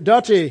Mr.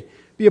 Duche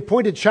be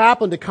appointed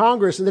chaplain to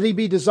Congress and that he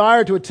be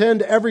desired to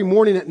attend every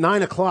morning at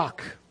 9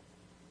 o'clock.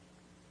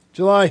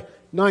 July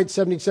 9,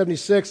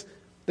 1776,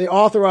 they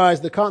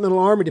authorized the Continental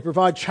Army to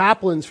provide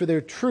chaplains for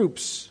their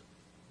troops.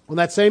 On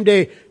that same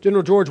day,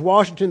 General George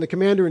Washington, the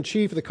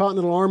commander-in-chief of the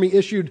Continental Army,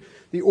 issued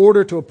the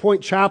order to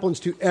appoint chaplains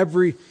to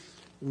every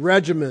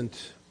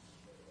regiment.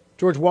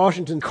 George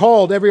Washington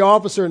called every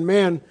officer and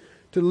man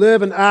to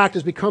live and act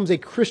as becomes a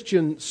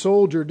Christian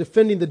soldier,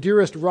 defending the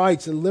dearest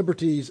rights and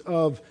liberties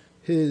of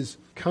his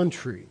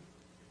country.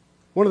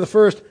 One of the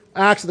first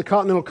acts of the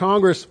Continental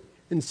Congress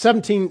in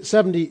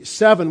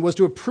 1777 was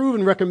to approve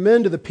and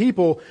recommend to the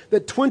people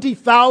that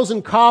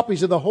 20,000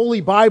 copies of the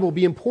Holy Bible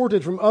be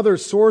imported from other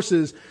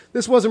sources.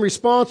 This was in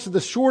response to the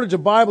shortage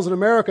of Bibles in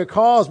America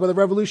caused by the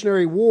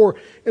Revolutionary War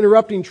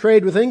interrupting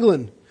trade with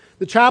England.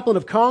 The chaplain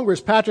of Congress,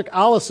 Patrick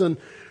Allison,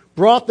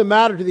 brought the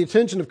matter to the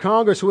attention of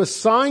Congress, who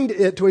assigned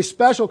it to a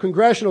special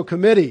congressional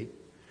committee,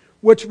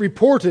 which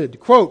reported,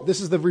 quote, this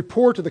is the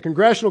report of the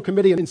Congressional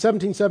Committee in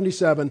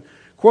 1777,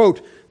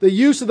 quote, the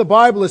use of the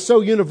Bible is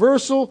so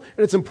universal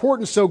and its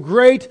importance so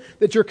great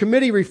that your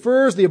committee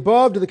refers the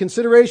above to the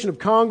consideration of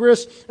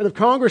Congress, and if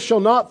Congress shall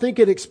not think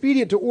it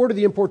expedient to order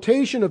the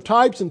importation of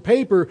types and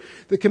paper,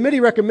 the committee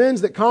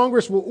recommends that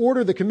Congress will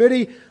order the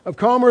Committee of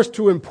Commerce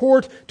to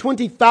import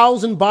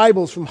 20,000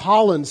 Bibles from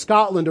Holland,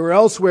 Scotland, or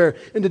elsewhere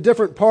into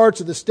different parts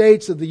of the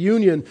states of the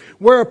Union,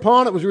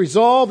 whereupon it was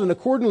resolved and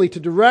accordingly to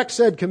direct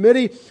said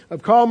Committee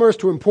of Commerce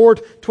to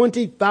import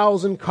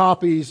 20,000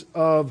 copies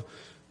of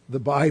the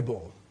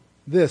Bible.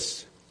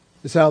 This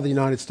is how the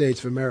United States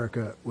of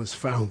America was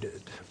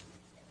founded.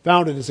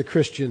 Founded as a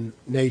Christian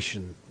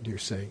nation, dear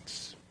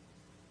saints.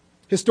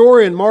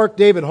 Historian Mark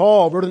David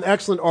Hall wrote an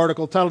excellent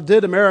article titled,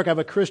 Did America Have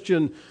a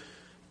Christian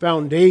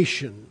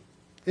Foundation?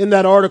 In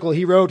that article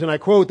he wrote, and I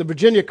quote, the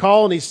Virginia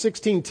Colony's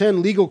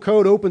 1610 legal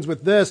code opens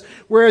with this,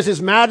 whereas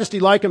His Majesty,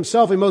 like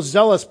himself, a most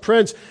zealous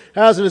prince,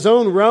 has in his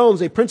own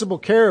realms a principal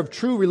care of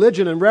true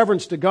religion and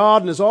reverence to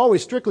God, and has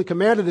always strictly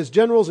commanded his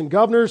generals and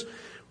governors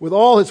with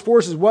all his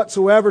forces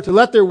whatsoever, to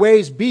let their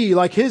ways be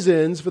like his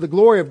ends for the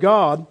glory of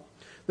God.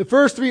 The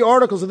first 3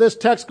 articles of this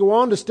text go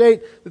on to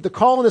state that the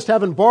colonists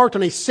have embarked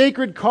on a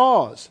sacred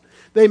cause.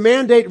 They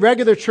mandate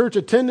regular church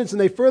attendance, and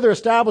they further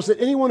establish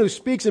that anyone who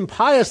speaks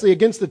impiously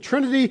against the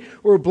Trinity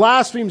or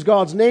blasphemes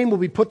God's name will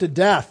be put to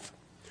death.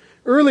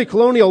 Early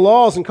colonial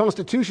laws and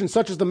constitutions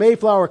such as the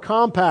Mayflower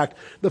Compact,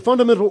 the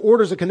Fundamental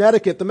Orders of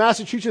Connecticut, the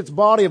Massachusetts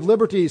Body of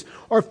Liberties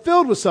are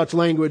filled with such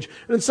language,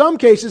 and in some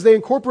cases they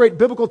incorporate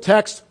biblical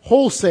texts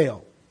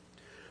wholesale.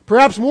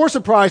 Perhaps more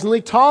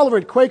surprisingly,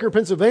 tolerant Quaker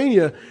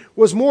Pennsylvania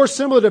was more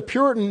similar to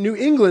Puritan New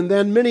England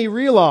than many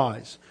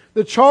realize.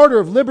 The Charter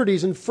of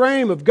Liberties and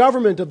frame of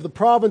government of the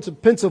province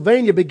of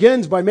Pennsylvania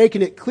begins by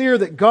making it clear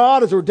that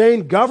God has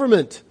ordained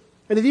government,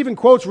 and it even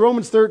quotes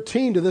Romans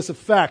 13 to this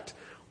effect.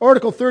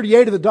 Article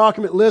 38 of the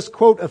document lists,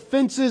 quote,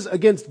 offenses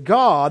against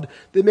God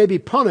that may be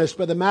punished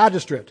by the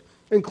magistrate,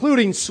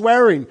 including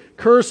swearing,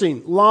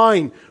 cursing,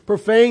 lying,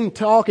 profane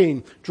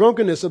talking,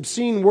 drunkenness,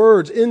 obscene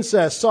words,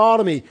 incest,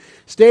 sodomy,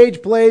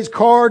 stage plays,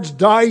 cards,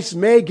 dice,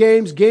 May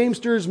games,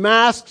 gamesters,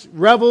 masks,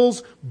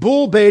 revels,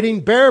 bull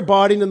baiting, bear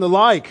baiting, and the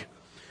like,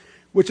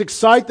 which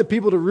excite the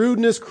people to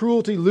rudeness,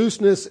 cruelty,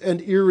 looseness,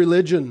 and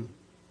irreligion.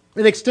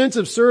 An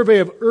extensive survey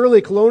of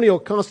early colonial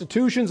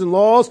constitutions and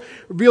laws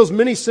reveals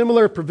many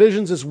similar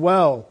provisions as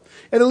well.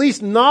 And at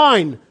least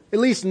nine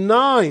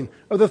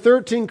of the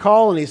 13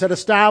 colonies had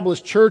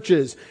established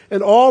churches,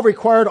 and all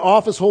required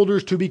office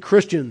holders to be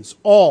Christians.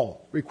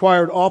 All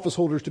required office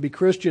holders to be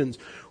Christians,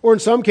 or in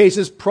some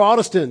cases,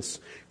 Protestants.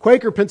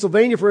 Quaker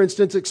Pennsylvania, for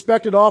instance,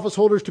 expected office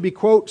holders to be,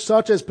 quote,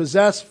 such as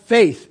possess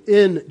faith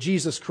in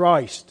Jesus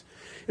Christ.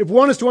 If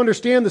one is to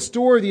understand the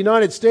story of the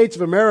United States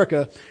of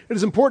America, it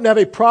is important to have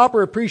a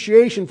proper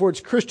appreciation for its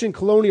Christian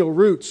colonial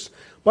roots.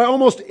 By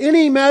almost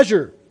any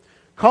measure,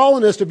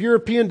 colonists of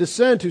European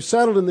descent who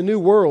settled in the New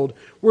World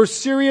were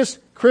serious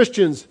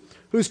Christians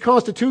whose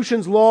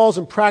constitutions, laws,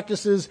 and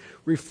practices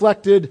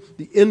reflected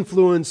the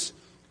influence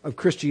of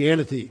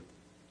Christianity.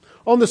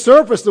 On the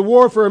surface, the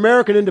war for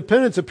American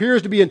independence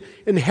appears to be an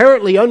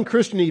inherently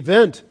un-Christian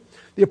event.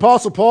 The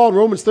Apostle Paul in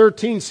Romans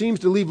 13 seems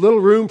to leave little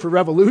room for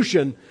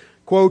revolution.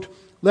 Quote,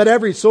 let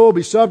every soul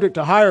be subject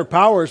to higher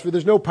powers, for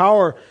there's no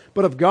power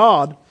but of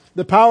God.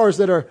 The powers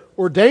that are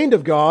ordained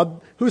of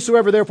God,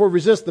 whosoever therefore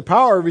resists the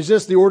power,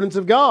 resists the ordinance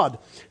of God.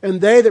 And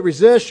they that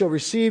resist shall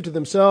receive to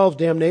themselves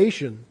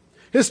damnation.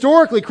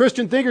 Historically,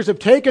 Christian thinkers have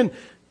taken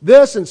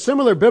this and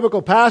similar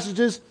biblical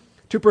passages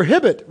to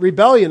prohibit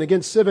rebellion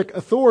against civic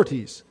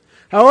authorities.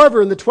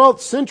 However, in the 12th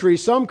century,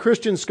 some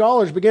Christian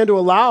scholars began to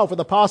allow for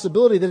the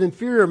possibility that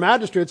inferior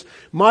magistrates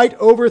might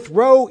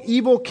overthrow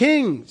evil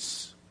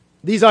kings.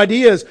 These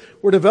ideas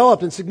were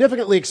developed and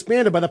significantly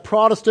expanded by the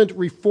Protestant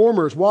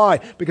reformers. Why?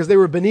 Because they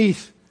were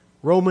beneath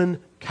Roman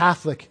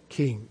Catholic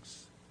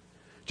kings.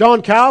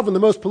 John Calvin, the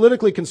most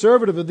politically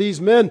conservative of these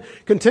men,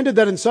 contended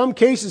that in some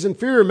cases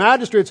inferior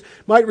magistrates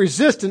might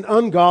resist an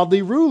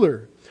ungodly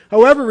ruler.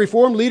 However,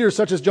 Reformed leaders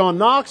such as John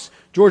Knox,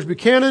 George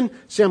Buchanan,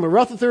 Samuel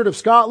Rutherford of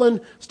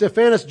Scotland,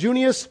 Stephanus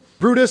Junius,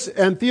 Brutus,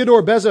 and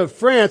Theodore Beza of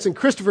France, and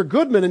Christopher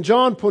Goodman and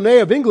John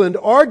Ponet of England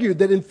argued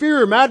that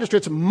inferior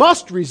magistrates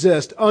must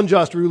resist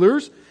unjust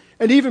rulers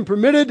and even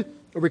permitted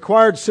or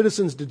required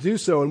citizens to do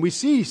so. And we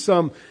see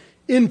some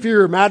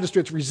inferior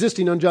magistrates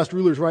resisting unjust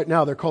rulers right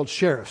now. They're called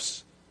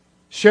sheriffs.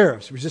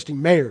 Sheriffs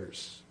resisting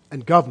mayors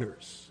and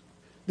governors.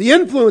 The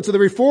influence of the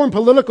Reformed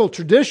political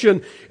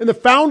tradition in the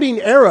founding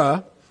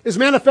era is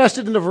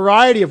manifested in a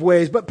variety of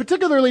ways, but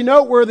particularly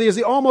noteworthy is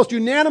the almost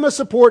unanimous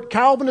support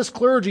Calvinist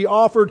clergy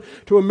offered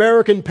to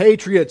American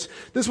patriots.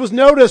 This was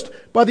noticed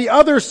by the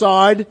other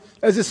side,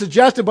 as is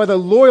suggested by the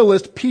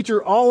loyalist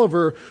Peter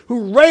Oliver,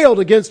 who railed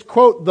against,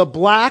 quote, the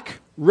black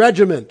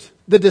regiment,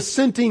 the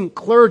dissenting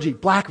clergy,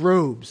 black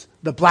robes,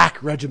 the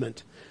black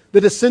regiment,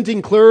 the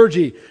dissenting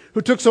clergy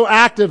who took so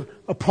active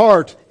a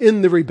part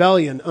in the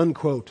rebellion,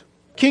 unquote.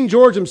 King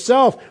George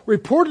himself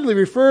reportedly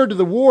referred to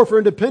the war for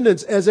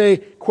independence as a,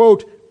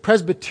 quote,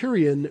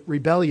 Presbyterian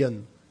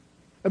rebellion.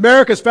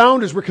 America's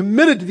founders were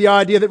committed to the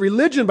idea that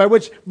religion, by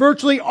which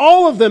virtually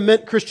all of them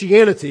meant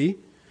Christianity,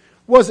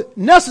 was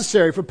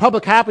necessary for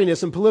public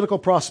happiness and political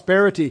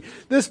prosperity.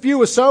 This view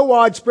was so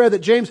widespread that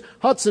James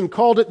Hudson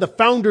called it the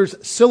founders'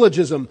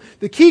 syllogism.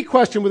 The key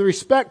question with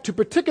respect to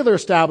particular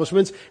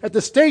establishments at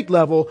the state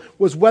level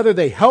was whether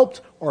they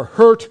helped or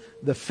hurt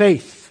the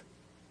faith.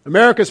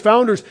 America's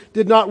founders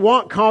did not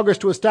want Congress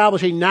to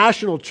establish a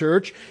national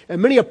church, and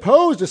many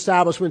opposed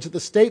establishments at the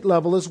state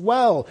level as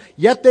well.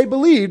 Yet they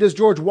believed, as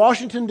George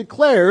Washington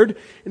declared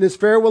in his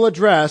farewell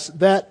address,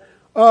 that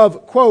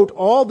of, quote,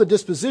 all the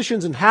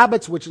dispositions and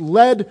habits which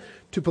led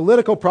to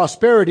political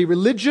prosperity,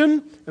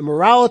 religion and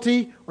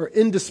morality are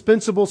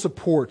indispensable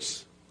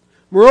supports.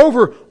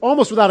 Moreover,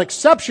 almost without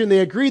exception, they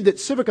agreed that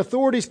civic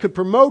authorities could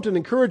promote and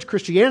encourage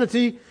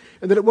Christianity,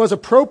 and that it was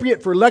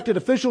appropriate for elected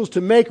officials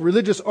to make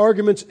religious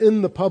arguments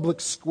in the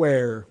public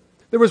square.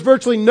 There was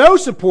virtually no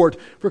support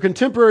for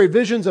contemporary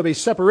visions of a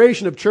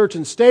separation of church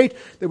and state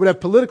that would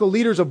have political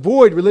leaders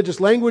avoid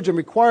religious language and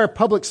require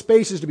public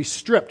spaces to be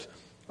stripped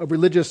of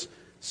religious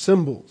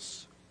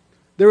symbols.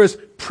 There is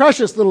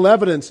precious little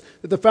evidence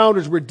that the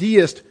founders were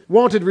deist,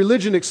 wanted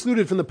religion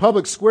excluded from the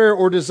public square,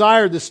 or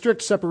desired the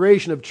strict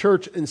separation of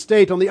church and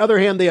state. On the other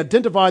hand, they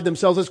identified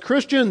themselves as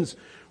Christians,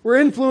 were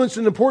influenced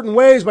in important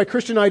ways by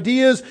Christian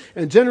ideas,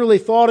 and generally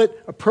thought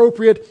it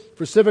appropriate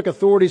for civic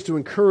authorities to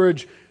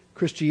encourage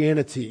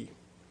Christianity.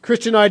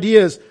 Christian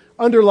ideas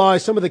underlie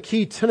some of the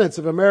key tenets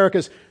of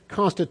America's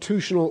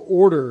constitutional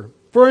order.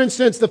 For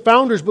instance, the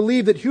founders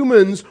believed that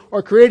humans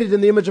are created in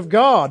the image of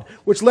God,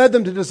 which led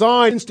them to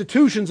design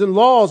institutions and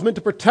laws meant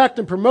to protect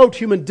and promote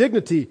human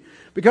dignity.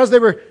 Because they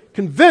were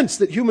convinced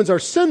that humans are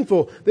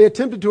sinful, they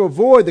attempted to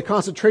avoid the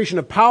concentration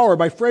of power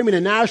by framing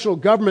a national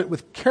government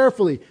with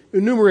carefully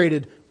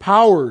enumerated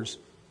powers.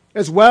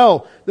 As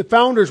well, the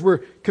founders were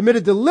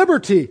committed to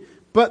liberty,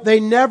 but they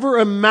never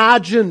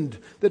imagined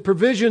that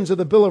provisions of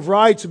the Bill of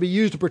Rights would be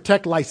used to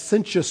protect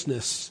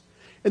licentiousness.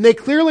 And they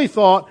clearly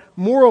thought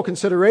moral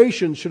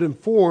considerations should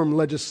inform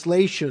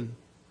legislation.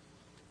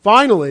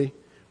 Finally,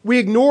 we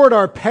ignored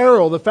our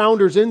peril the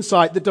founders'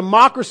 insight that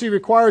democracy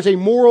requires a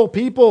moral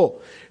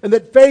people, and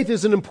that faith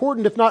is an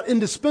important, if not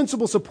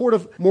indispensable, support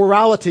of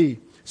morality.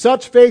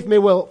 Such faith may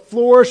well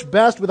flourish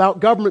best without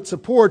government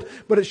support,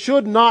 but it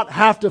should not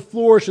have to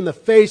flourish in the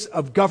face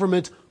of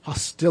government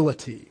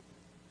hostility.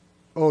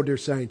 Oh, dear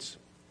saints,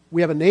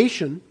 we have a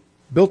nation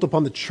built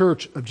upon the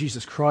church of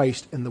Jesus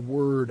Christ and the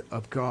Word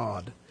of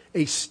God.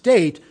 A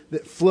state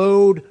that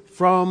flowed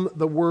from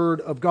the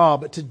Word of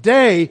God. But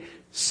today,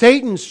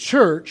 Satan's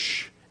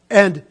church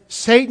and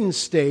Satan's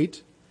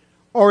state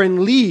are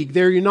in league.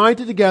 They're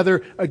united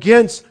together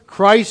against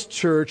Christ's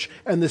church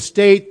and the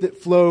state that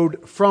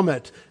flowed from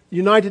it.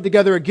 United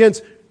together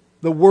against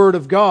the Word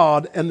of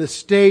God and the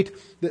state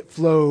that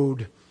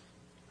flowed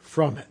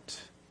from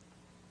it.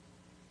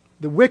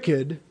 The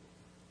wicked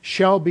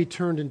shall be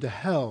turned into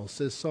hell,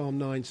 says Psalm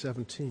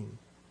 9:17.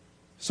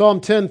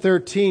 Psalm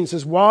 10:13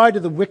 says, why do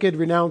the wicked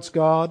renounce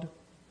God?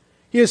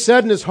 He has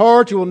said in his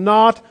heart, he will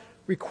not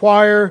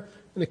require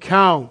an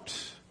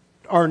account.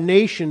 Our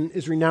nation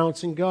is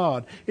renouncing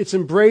God. It's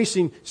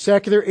embracing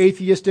secular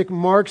atheistic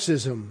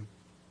Marxism.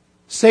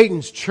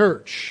 Satan's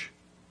church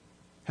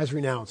has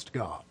renounced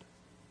God.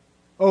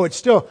 Oh, it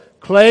still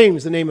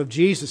claims the name of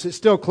Jesus. It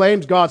still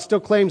claims God, still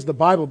claims the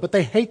Bible, but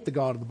they hate the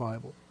God of the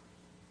Bible.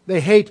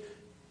 They hate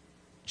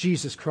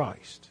Jesus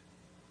Christ,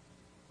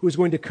 who is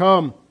going to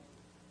come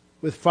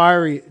with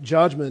fiery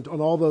judgment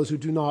on all those who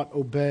do not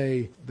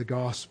obey the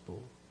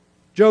gospel.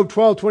 Job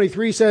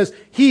 12:23 says,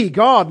 He,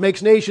 God,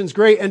 makes nations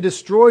great and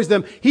destroys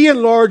them. He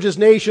enlarges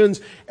nations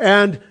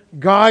and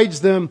guides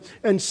them.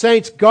 And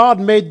saints, God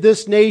made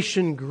this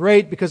nation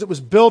great because it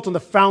was built on the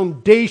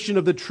foundation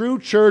of the true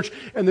church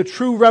and the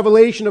true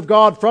revelation of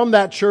God from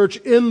that church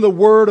in the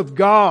Word of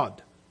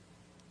God.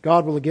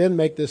 God will again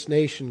make this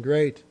nation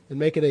great and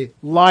make it a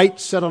light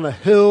set on a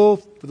hill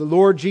for the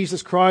Lord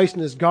Jesus Christ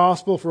and His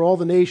gospel for all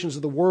the nations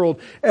of the world.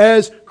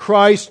 As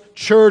Christ's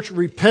church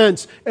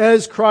repents,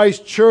 as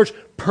Christ's church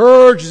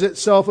purges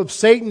itself of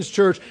Satan's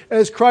church,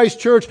 as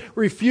Christ's church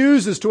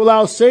refuses to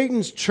allow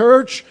Satan's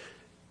church,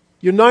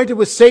 united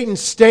with Satan's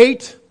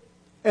state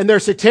and their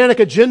satanic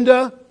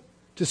agenda,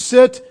 to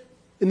sit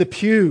in the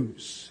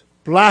pews,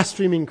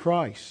 blaspheming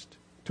Christ,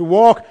 to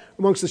walk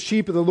amongst the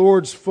sheep of the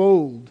Lord's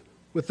fold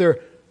with their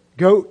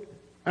goat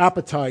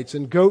appetites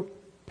and goat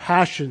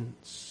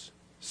passions,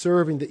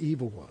 serving the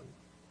evil one.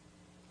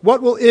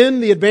 What will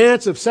end the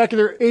advance of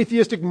secular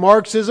atheistic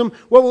Marxism?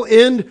 What will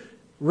end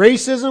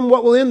racism?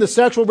 What will end the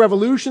sexual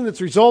revolution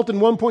that's resulted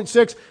in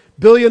 1.6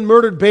 billion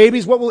murdered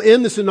babies? What will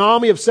end the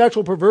tsunami of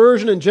sexual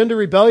perversion and gender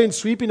rebellion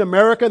sweeping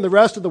America and the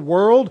rest of the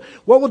world?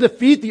 What will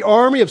defeat the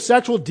army of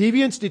sexual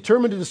deviants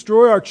determined to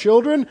destroy our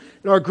children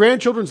and our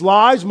grandchildren's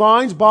lives,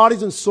 minds,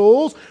 bodies, and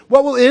souls?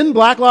 What will end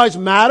Black Lives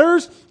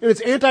Matters and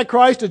its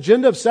antichrist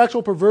agenda of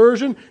sexual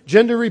perversion,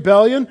 gender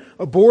rebellion,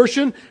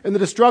 abortion, and the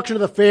destruction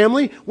of the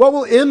family? What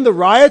will end the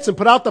riots and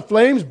put out the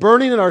flames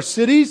burning in our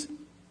cities?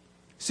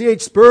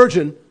 C.H.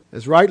 Spurgeon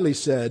has rightly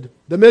said,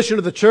 the mission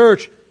of the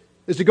church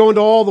is to go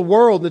into all the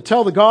world and to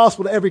tell the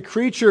gospel to every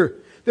creature.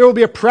 There will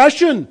be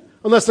oppression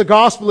unless the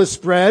gospel is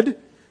spread.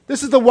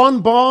 This is the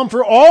one balm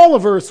for all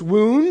of earth's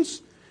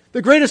wounds.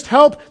 The greatest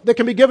help that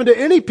can be given to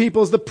any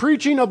people is the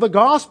preaching of the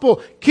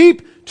gospel.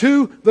 Keep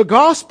to the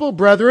gospel,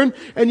 brethren,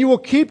 and you will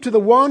keep to the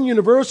one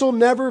universal,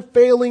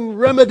 never-failing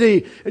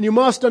remedy. And you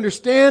must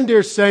understand,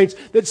 dear saints,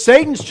 that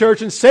Satan's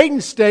church and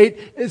Satan's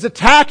state is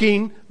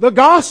attacking the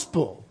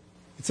gospel.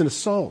 It's an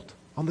assault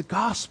on the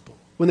gospel.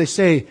 When they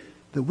say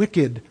the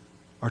wicked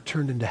are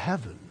turned into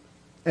heaven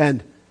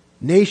and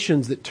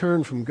nations that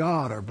turn from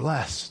God are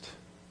blessed,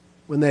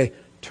 when they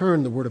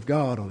turn the Word of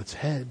God on its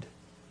head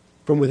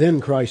from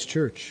within Christ's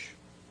church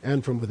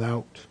and from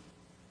without.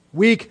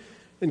 Weak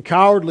and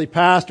cowardly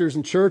pastors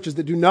and churches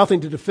that do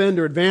nothing to defend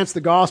or advance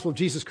the gospel of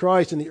Jesus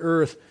Christ in the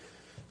earth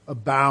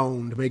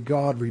abound. May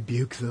God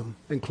rebuke them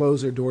and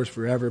close their doors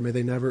forever. May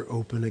they never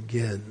open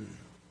again.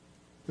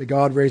 May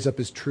God raise up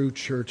His true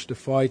church to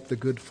fight the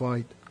good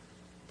fight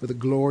for the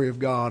glory of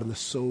God and the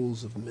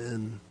souls of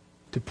men,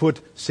 to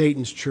put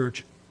Satan's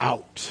church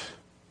out,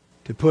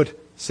 to put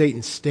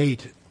Satan's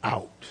state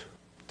out,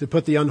 to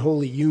put the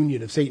unholy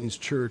union of Satan's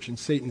church and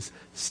Satan's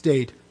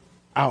state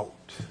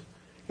out,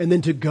 and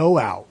then to go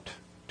out,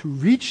 to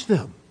reach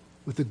them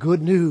with the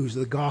good news of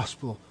the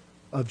gospel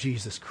of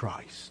Jesus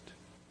Christ.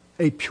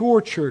 A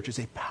pure church is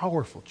a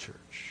powerful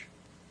church.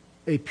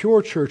 A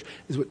pure church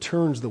is what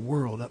turns the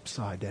world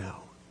upside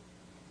down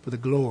for the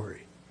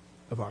glory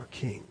of our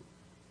King.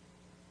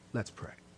 Let's pray.